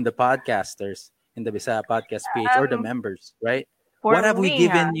on the podcasters in the Bisaya Podcast page or the um, members, right? for What have we me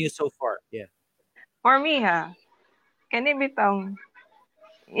ha, given you so far? Yeah. for me ha, kani bitong,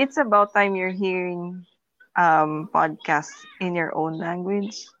 it's about time you're hearing podcasts in your own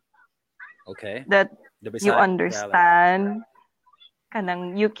language Okay. that The you Bisaya dialect. understand,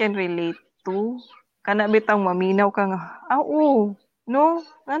 kanang you can relate to, kana bitang maminaw ka nga, oo, no,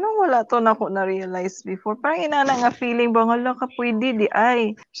 anong wala to na ko na-realize before. Parang inana nga feeling ba, hala ka pwede di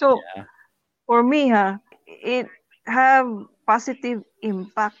ay. So, Yeah. for me ha, it have positive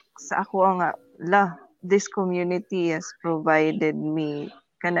impact sa ako nga, this community has provided me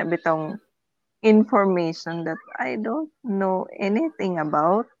kana bitang information that I don't know anything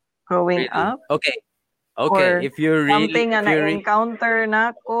about growing Really? up, Okay. Okay. or If you really, something nga if you re- na-encounter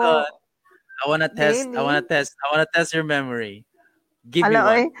na uh, ko. I wanna test. I Really? wanna test. I wanna test your memory. Give me Hala,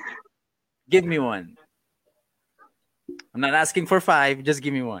 oy. one. Give me one. I'm not asking for five. Just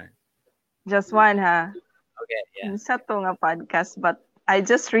give me one. Just one, ha? Okay. Yeah. Sa to nga podcast, but I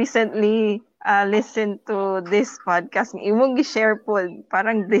just recently listened to this podcast. Imong gi-share po,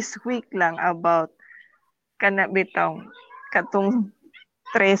 parang this week lang about kana bitong katong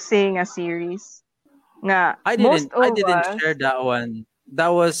 13 nga series. Nga, I most didn't. I of didn't us, share that one. That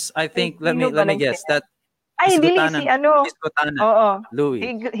was. I ay, think. Let sino me. ba Let me guess. nag-share? That Ay, dili, si Hisgutanan. ano, Hisgutanan. oo, Louis.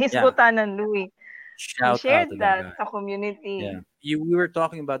 Yeah. Hisgutanan Louis. He Shout out to shared that that guy. sa community. Yeah. We were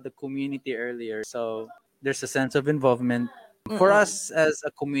talking about the community earlier, so there's a sense of involvement. For Mm-mm. us as a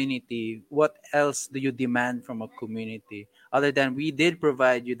community, what else do you demand from a community other than we did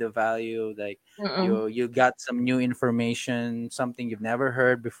provide you the value, like Mm-mm. you got some new information, something you've never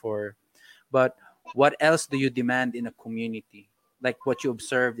heard before. But what else do you demand in a community? Like what you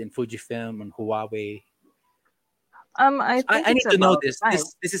observed in Fujifilm and Huawei. I think I it's need to know about this. time.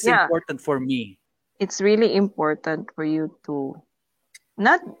 This is Yeah, important for me. it's really important for you to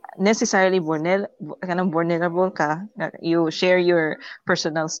not necessarily vulnerable ka. You share your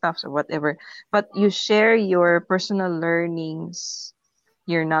personal stuff or whatever, but you share your personal learnings,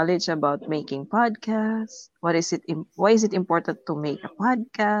 your knowledge about making podcasts. Why is it important to make a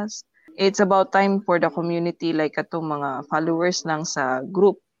podcast? It's about time for the community, like atong mga followers lang sa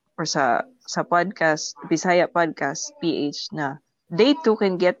group or sa podcast, Bisaya Podcast PH, na they too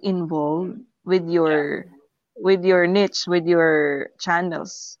can get involved with Yeah. your niche, with your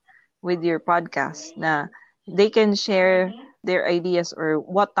channels, with your podcast, na they can share their ideas or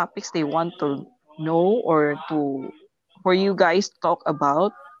what topics they want to know or to for you guys to talk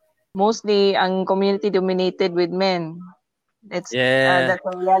about. Mostly ang community dominated with men. Yeah. That's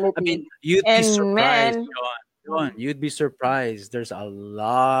a I reality. mean, you'd be And surprised, men, John. John, you'd be surprised. There's a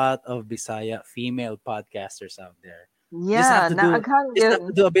lot of Bisaya female podcasters out there. You just have yeah, to do naaghang just have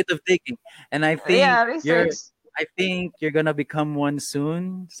to yun. do a bit of digging. And Yeah, research. I think you're gonna become one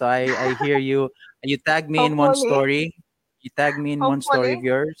soon. So I hear you. You tag me in one Hopefully. story. You tag me in one story of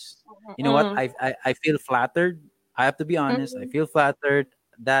Hopefully. yours. You know what? Mm, I feel flattered. I have to be honest. I mm, feel flattered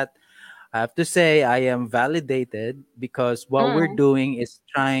that I have to say I am validated because what we're mm. doing is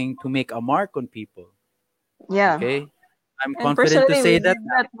trying to make a mark on people. Yeah. Okay? I'm And confident to personally, we say that did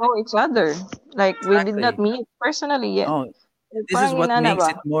not know each other. Like, we did not exactly. meet personally yet. No, this is Parang what inana makes ba?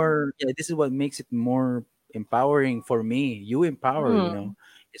 it more yeah, this is what makes it more empowering for me. You empower, you know. Mm,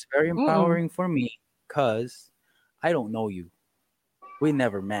 It's very mm, empowering for me because I don't know you. We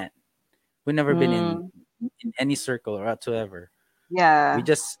never met. We never been mm. in any circle or whatsoever. Yeah. We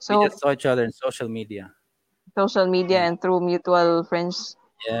So, just saw each other in social media. social media And and through mutual friends.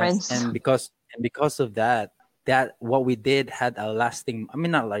 yes, Friends. and because of that, that what we did had a lasting. I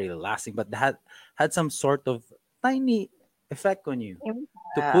mean, not really lasting, but had some sort of tiny effect on you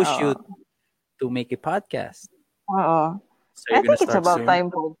to push you Oo. to make a podcast. Oo. So I you're gonna think it's start about soon. time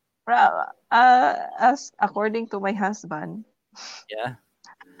po. As according to my husband, Yeah.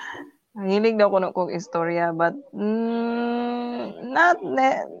 hilig daw kuno kong istorya, but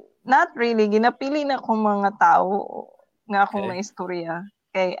not really. Ginapili na akong mga tao nga akong Okay. maistorya.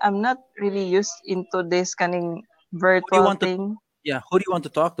 Kay I'm not really used into this kaning Who do you virtual want to? thing. Yeah. Who do you want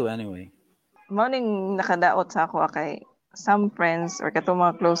to talk to anyway? Mao ning nakadaot sa ako kay some friends or katong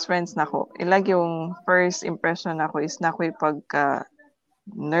mga close friends nako. Ilag yung first impression nako is nako'y pagka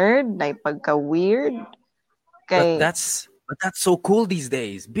nerd, na pagka weird. But Kay that's so cool these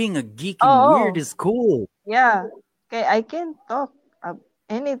days. Being a geek and weird oo, is cool. yeah. Kay I can talk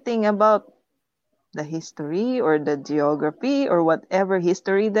anything about the history or the geography or whatever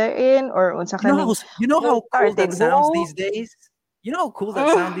history they're in or unsa kaning You know who how cool started that sounds who. these days. You know how cool that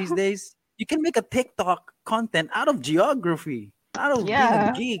sounds these days. You can make a TikTok content out of geography, out of being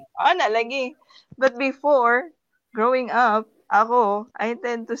a Yeah. geek. Ana lagi. But before, growing up, I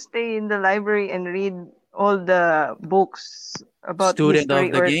tend to stay in the library and read all the books about Student of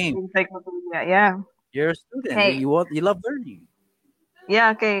history the or game. encyclopedia. Yeah. You're a student. Hey, You love learning.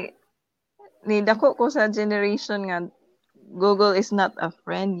 yeah, kay ni dako ko sa generation nga Google is not a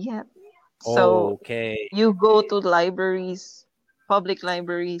friend yet. So Okay. you go to libraries, public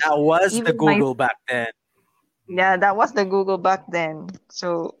libraries. That was the Even my Google back then. Yeah, that was the Google back then.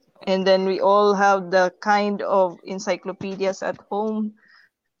 So, and then we all have the kind of encyclopedias at home. Yeah.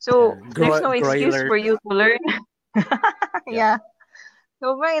 So, there's no excuse Groilers. for you to learn. Yeah. Yeah.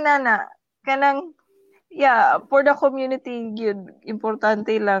 So, may nana, kanang, yeah, for the community, yun,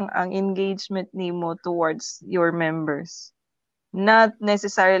 importante lang ang engagement nimo towards your members. Not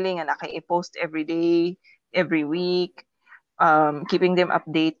necessarily nga naka-post every day, every week, keeping them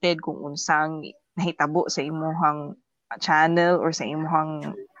updated kung unsang nahitabo sa imuhang channel or sa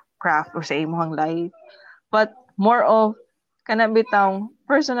imuhang craft or sa imuhang life, but more of kana bitaw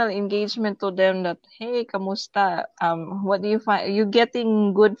personal engagement to them that hey kamusta, what do you find, are you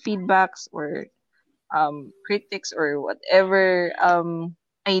getting good feedbacks or critics or whatever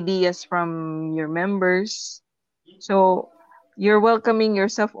ideas from your members. So you're welcoming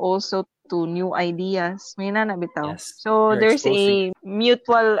yourself also to new ideas. May na bitaw. Yes. So You're there's exposing. a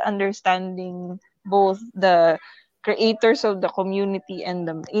mutual understanding, both the creators of the community and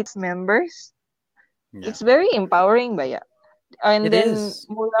its members. Yeah. It's very empowering ba ya? And It then is.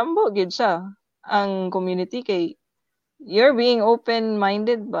 mulambo gid siya ang community kay you're being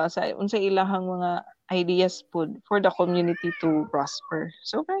open-minded ba sa unsa ilahang mga ideas pud for the community to prosper.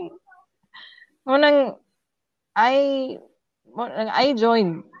 So kay munang I I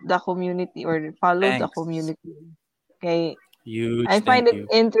joined the community or followed the Thanks. community. Kay Huge I find thank it you.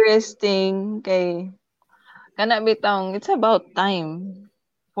 interesting kay kana bitong it's about time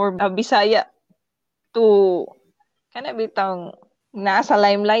for Bisaya to kana bitong nasa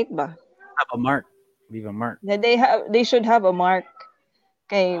limelight ba. Have a mark. Leave a mark. Na they should have a mark.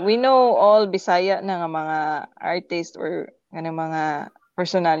 Kay we know all Bisaya na nga mga artists or nga mga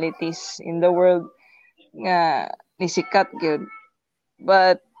personalities in the world nga nisikat gyud.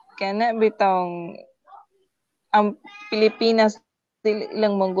 But kana bitong ang Pilipinas dili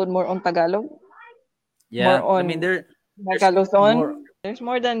lang manggod more on Tagalog, more Yeah, I mean on there's more. Tagaluzon. There's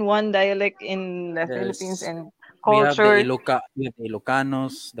more than one dialect in the Philippines There's and we have the culture.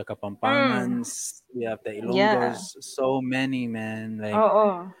 Ilocanos, the Mm, Kapampangans, we have the yeah. Ilonggos. So many, man. Like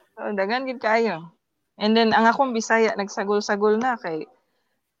Oo. So, daghan gid kayo. And then ang akong Bisaya nagsagol-sagol na kay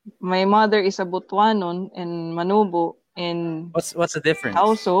my mother is a Butuanon and Manubo and what's the difference?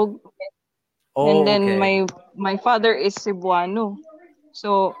 Tausog, and Oh, then okay. my father is Cebuano.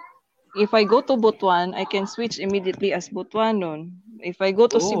 So if I go to Butuan, I can switch immediately as Butuanon. If I go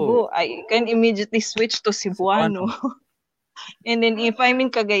to Oh, Cebu, I can immediately switch to Cebuano. Cebuano. And then if I'm in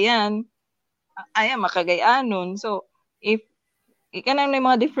Cagayan, I am a Cagayanon. So if ikanang may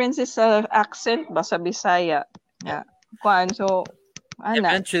mga differences sa accent ba sa Bisaya. Yeah. Kuan so ana.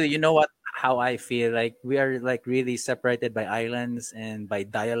 Eventually, you know what? How I feel like we are like really separated by islands and by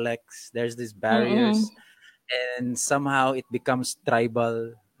dialects. There's these Mm. barriers, and somehow it becomes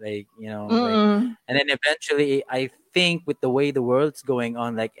tribal. Like like, Mm. and then eventually, I think with the way the world's going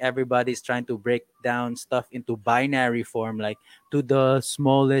on, like everybody's trying to break down stuff into binary form, like to the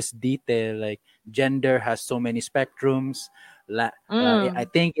smallest detail. Like gender has so many spectrums. I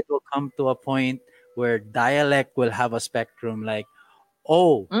Mm. think it will come to a point where dialect will have a spectrum. Like,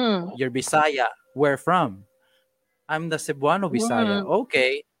 oh, Mm. you're Bisaya. Where from? I'm the Cebuano Bisaya. Mm.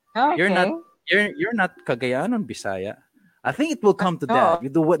 Okay, you're Okay. not you're not Cagayanon Bisaya. I think it will come to that.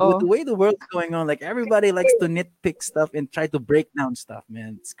 Oo. With the way the world's going on, like everybody likes to nitpick stuff and try to break down stuff,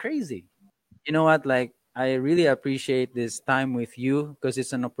 man. It's crazy. You know what? Like I really appreciate this time with you because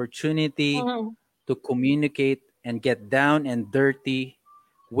it's an opportunity Mhm. to communicate and get down and dirty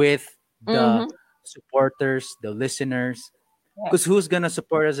with the Mhm. supporters, the listeners, Yeah. because who's gonna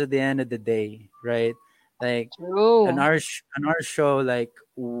support us at the end of the day, right? Like True. on our show, like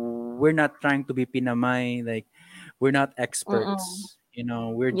we're not trying to be pinamay, like we're not Mm. experts,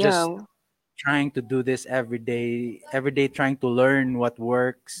 we're just Yeah. trying to do this every day trying to learn what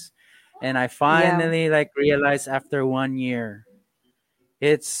works. And I Yeah. finally like realized after 1 year,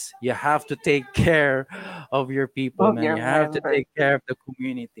 it's you have to take care of your people, Of man. your You have to member. take care of the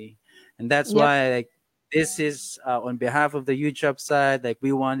community, and that's Yep. why like this is on behalf of the YouTube side. Like we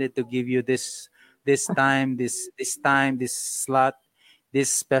wanted to give you this slot, this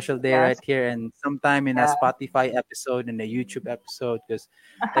special day Yes. right here, and sometime in a Yeah. Spotify episode and a YouTube episode, because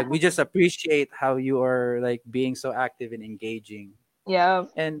like we just appreciate how you are like being so active and engaging. Yeah.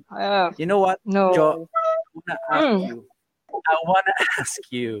 And Yeah. you know what, Joe, No. I wanna ask Mm. you. I wanna ask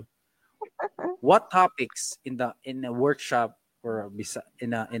you what topics in a workshop or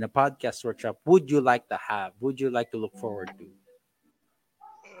in a podcast workshop would you like to have? Would you like to look forward to?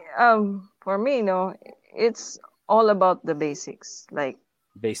 For me, no, it's all about the basics. Like,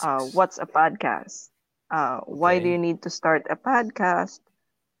 Basics. what's a podcast? Why do you Okay. need to start a podcast?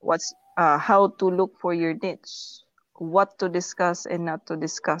 What's how to look for your niche? What to discuss and not to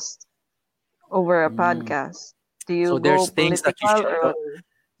discuss over a Mm. podcast? Do you So go there's things that you political should or do.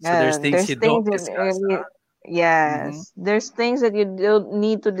 So there's things there's you don't things that discuss. Mm-hmm. yes, there's things that you don't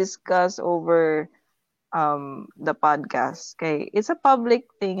need to discuss over the podcast. Okay, it's a public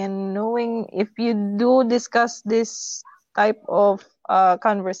thing, and knowing if you do discuss this type of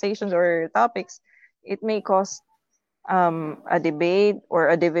conversations or topics, it may cause a debate or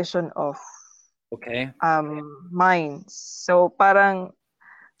a division of Okay. minds. So parang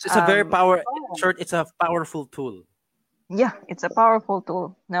So it's a very power. In oh, short, it's a powerful tool. yeah, it's a powerful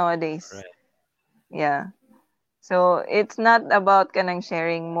tool nowadays. Right. Yeah. So it's not about kanang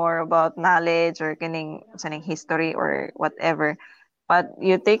sharing more about knowledge or kaning history or whatever, but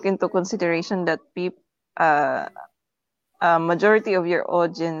you take into consideration that uh, majority of your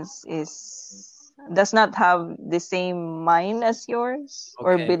audience is does not have the same mind as yours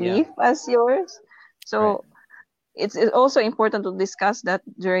or Okay. Yeah. belief as yours. Right. So it's also important to discuss that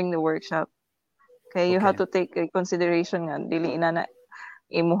during the workshop. Okay, you have Okay. to take a consideration nga dili ina na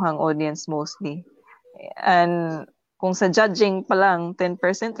imuhang audience mostly. And kung sa judging pa lang 10%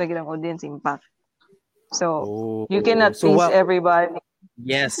 lagi ang audience impact. So you Oh. cannot So please what? everybody.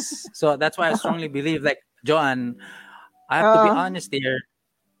 Yes. So that's why I strongly believe, like Joanne, I have to be Uh, honest here.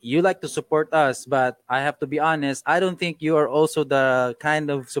 You like to support us, but I have to be honest. I don't think you are also the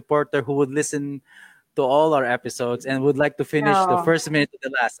kind of supporter who would listen to all our episodes and would like to finish the No, first minute to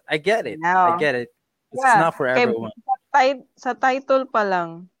the last. I get it. I no. get it. It's Yeah, not for kay everyone. sa title pa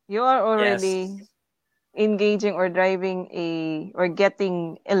lang, you are already Yes. engaging or driving or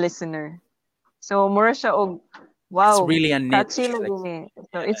getting a listener. So mura siya og It's wow, really a catchy niche. Like, lagi ni.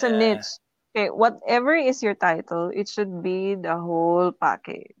 So it's a yeah, niche. Okay, whatever is your title, it should be the whole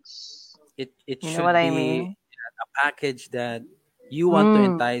package. it You know what should I be mean? a package that you want to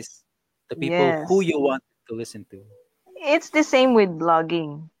Mm, entice the people who yes. you want to listen to. It's the same with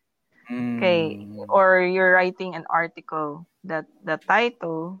blogging. Okay, Mm. or you're writing an article that the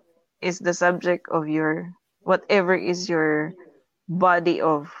title is the subject of your whatever is your body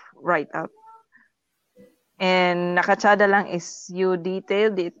of write up. And nakatsada lang is you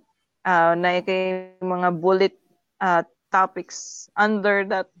detailed it na kay mga bullet topics under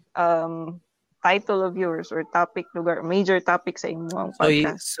that title of yours or topic lugar major topic sa imong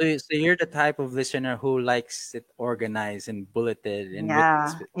podcast. So you're the type of listener who likes it organized and bulleted and with Yeah,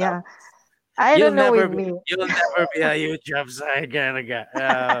 uh, yeah. I don't know with me. you'll never be a huge upside kind of guy,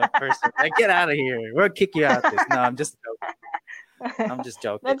 person. Like, get out of here. We'll kick you out. This. No, I'm just joking. I'm just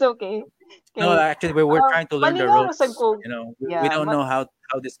joking. That's okay. No, Okay. actually, we're trying to learn the Malinaw ra sad ropes. ko. You know, we Yeah, don't know how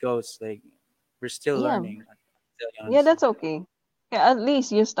this goes. Like, we're still yeah. learning. To tell you Yeah, honestly. that's okay. Yeah, at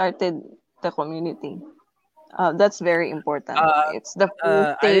least you started the community. That's very important. Uh, It's the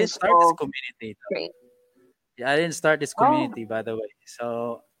first I didn't stage start this of community. create. Yeah, I didn't start this Oh, community, by the way.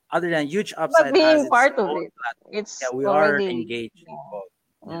 So, other than Huge but Upside has being its part of own it, platform. Yeah, it's we are already engaged yeah. involved.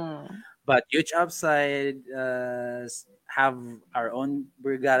 Yeah. Mm. But Huge Upside have our own.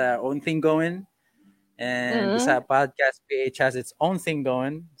 We got our own thing going, and Mm. beside podcast PH has its own thing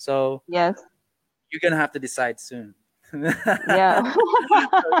going. So Yes. you're gonna have to decide soon. Yeah.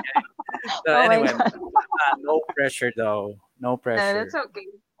 So Oh my anyway, god. no pressure though. No No, that's pressure. okay.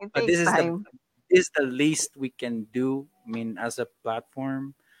 It But this takes is the time. least we can do. I mean, as a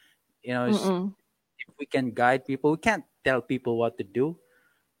platform, Mm-mm. if we can guide people, we can't tell people what to do,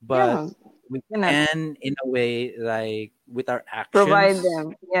 but Yeah. we Cannot can, in a way, like provide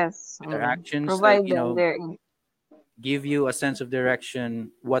them. Yes. like Provide them their. give you a sense of direction,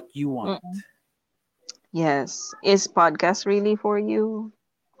 what you want. Mm-mm. Yes. Is podcast really for you?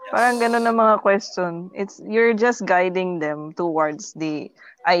 Parang ganun Yes, ang mga question. It's you're just guiding them towards the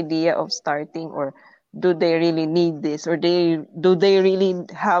idea of starting or do they really need this or do they really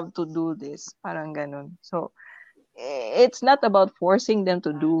have to do this? Parang ganun. So it's not about forcing them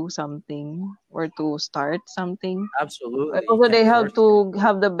to do something or to start something. But absolutely. You also can't they have force it. to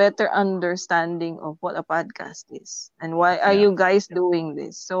have the better understanding of what a podcast is and why are Yeah. you guys doing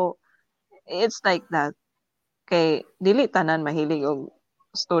this. So it's like that. Kay dili tanan mahilig og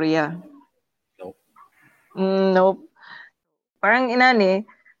storya. Nope. Nope. Parang inani,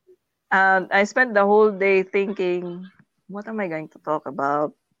 I spent the whole day thinking, what am I going to talk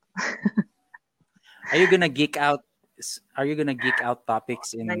about? Are you gonna geek out? Are you gonna geek out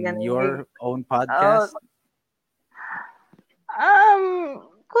topics Na in ganun. your own Oh, podcast?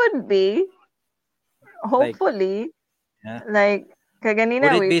 could be. Like, Hopefully. yeah. Like, Would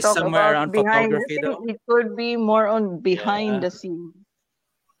kaganina it we be talk somewhere about around behind the photography scene. though? It could be more on behind Yeah. the scene.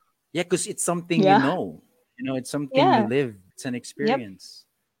 Yeah, because it's something you Yeah. know. It's something you Yeah. live. It's an Yep. experience.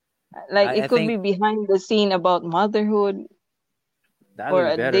 Like I it could be think behind the scene about motherhood that or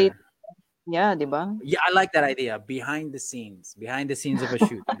would be a date. better. Yeah, di ba? Yeah, I like that idea. Behind the scenes of a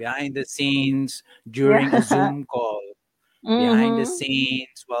shoot, behind the scenes during a Yeah. Zoom call, behind the Mm-hmm.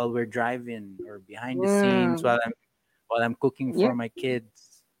 scenes while we're driving, or behind the scenes Mm. while I'm cooking for Yep. my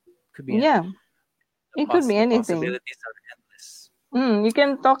kids. Could be Yeah. It could be the anything. possibilities are endless. You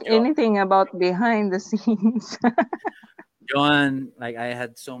can talk Jo- anything about behind the scenes. John, like, I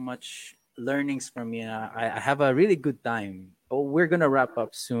had so much learnings from you. I have a really good time. Oh, we're gonna wrap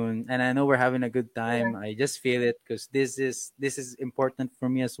up soon, and I know we're having a good time. I just feel it because this is important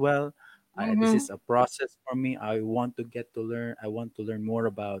for me as well. This Mm-hmm. is a process for me. I want to get to learn. I want to learn more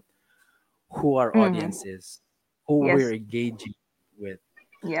about who our Mm-hmm. audience is, who we're Yes. engaging with.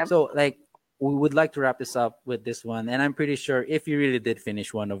 Yep. So, like, we would like to wrap this up with this one, and I'm pretty sure if you really did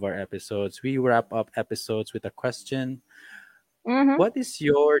finish one of our episodes, we wrap up episodes with a question. Mm-hmm. What is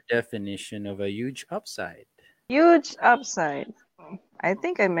your definition of a huge upside? Huge upside. I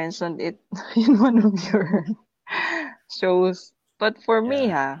think I mentioned it in one of your shows. But for me,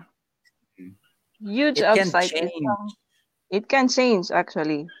 Yeah. huge It can upside is change. it can change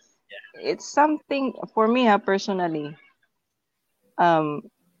actually. It's something for me, personally. Um,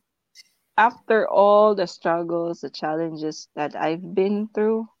 after all the struggles, the challenges that I've been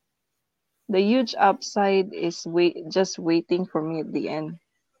through, the huge upside is just waiting for me at the end.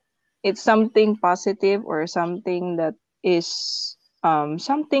 it's something positive or something that is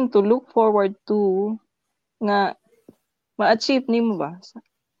something to look forward to nga ma-achieve nimo ba.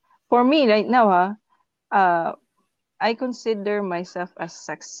 For me right now uh I consider myself as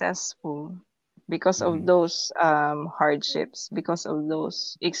successful because of Mhm. those hardships, because of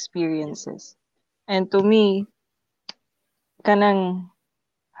those experiences. And to me, kanang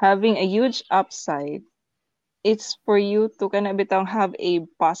having a huge upside, it's for you to kana bitang have a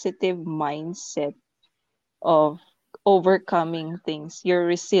positive mindset of overcoming things, your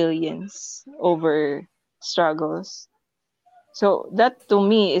resilience over struggles. So that to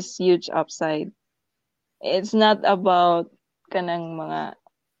me is huge upside. It's not about kanang mga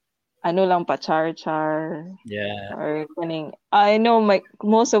ano lang pa char-char Yeah. or kaning I know my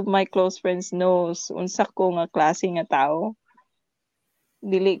most of my close friends knows unsa ko nga klase nga tao.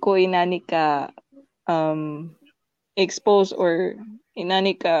 Dili ko inani ka um expose or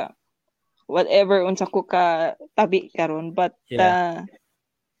inani ka whatever unsa ko ka tabi karon but Yeah.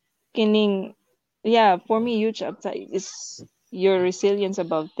 kining yeah for me huge upside is your resilience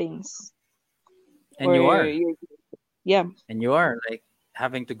about things And or you are. your yeah And you are like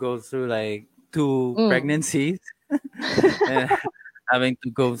having to go through like two mm. pregnancies and having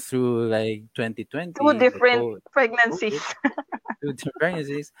to go through like Two 2020, the different pregnancies. COVID, two different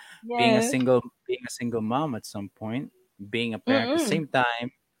pregnancies, Yes. being a single mom at some point, being a parent at the Mm-mm. same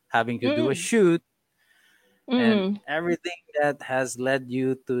time, having to do a Mm-mm. shoot, and Mm. everything that has led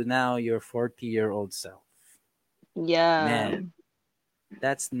you to now your 40-year-old self. Yeah. Man,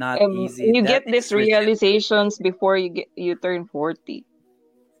 that's not easy. You That get is these realizations before you turn 40,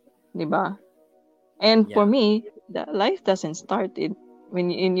 'di ba? And for yeah, me, the life doesn't start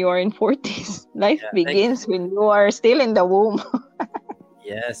when you are in 40s. Life yeah. Like begins when you are still in the womb.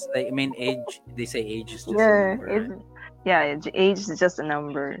 yes, like I mean, age. They say age is just a Yeah, number, it's right? yeah, age is just a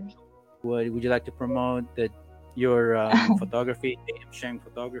number. Would you like to promote that your photography, AM Sheng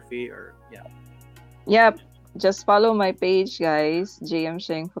photography, or yeah? Yep. Just follow my page, guys. JM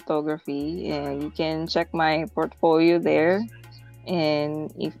Sheng Photography, and you can check my portfolio there.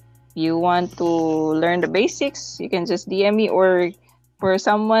 And if you want to learn the basics, you can just DM me or for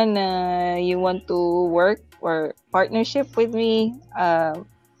someone you want to work or partnership with me,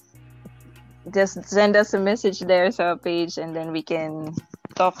 just send us a message there sa page and then we can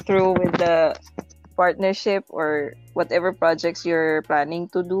talk through with the partnership or whatever projects you're planning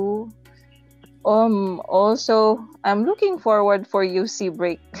to do. Also, I'm looking forward for UC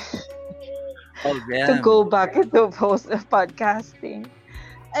break Oh to go damn! back into post podcasting.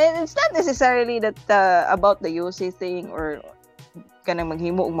 And it's not necessarily that about the UC thing or kanang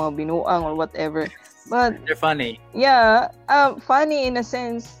maghimo og mga binuang or whatever. But They're funny. yeah, funny in a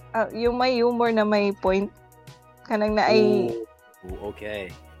sense, yung may humor na may point kanang na ay Oh,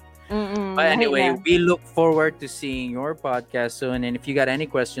 okay. But lahi anyway, na. we look forward to seeing your podcast soon. And if you got any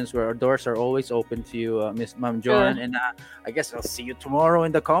questions, our doors are always open to you, Miss Mom Sure. Joan. And I guess I'll see you tomorrow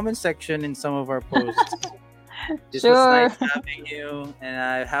in the comment section in some of our posts. This was Sure. nice having you, and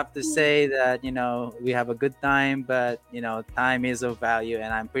I have to say that we have a good time, but time is of value,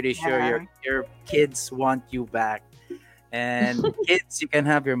 and I'm pretty sure Yeah. your kids want you back, and kids, you can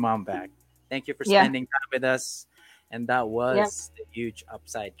have your mom back. Thank you for Yeah. spending time with us, and that Yep. was the huge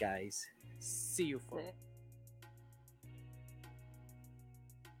upside, guys. See you, folks.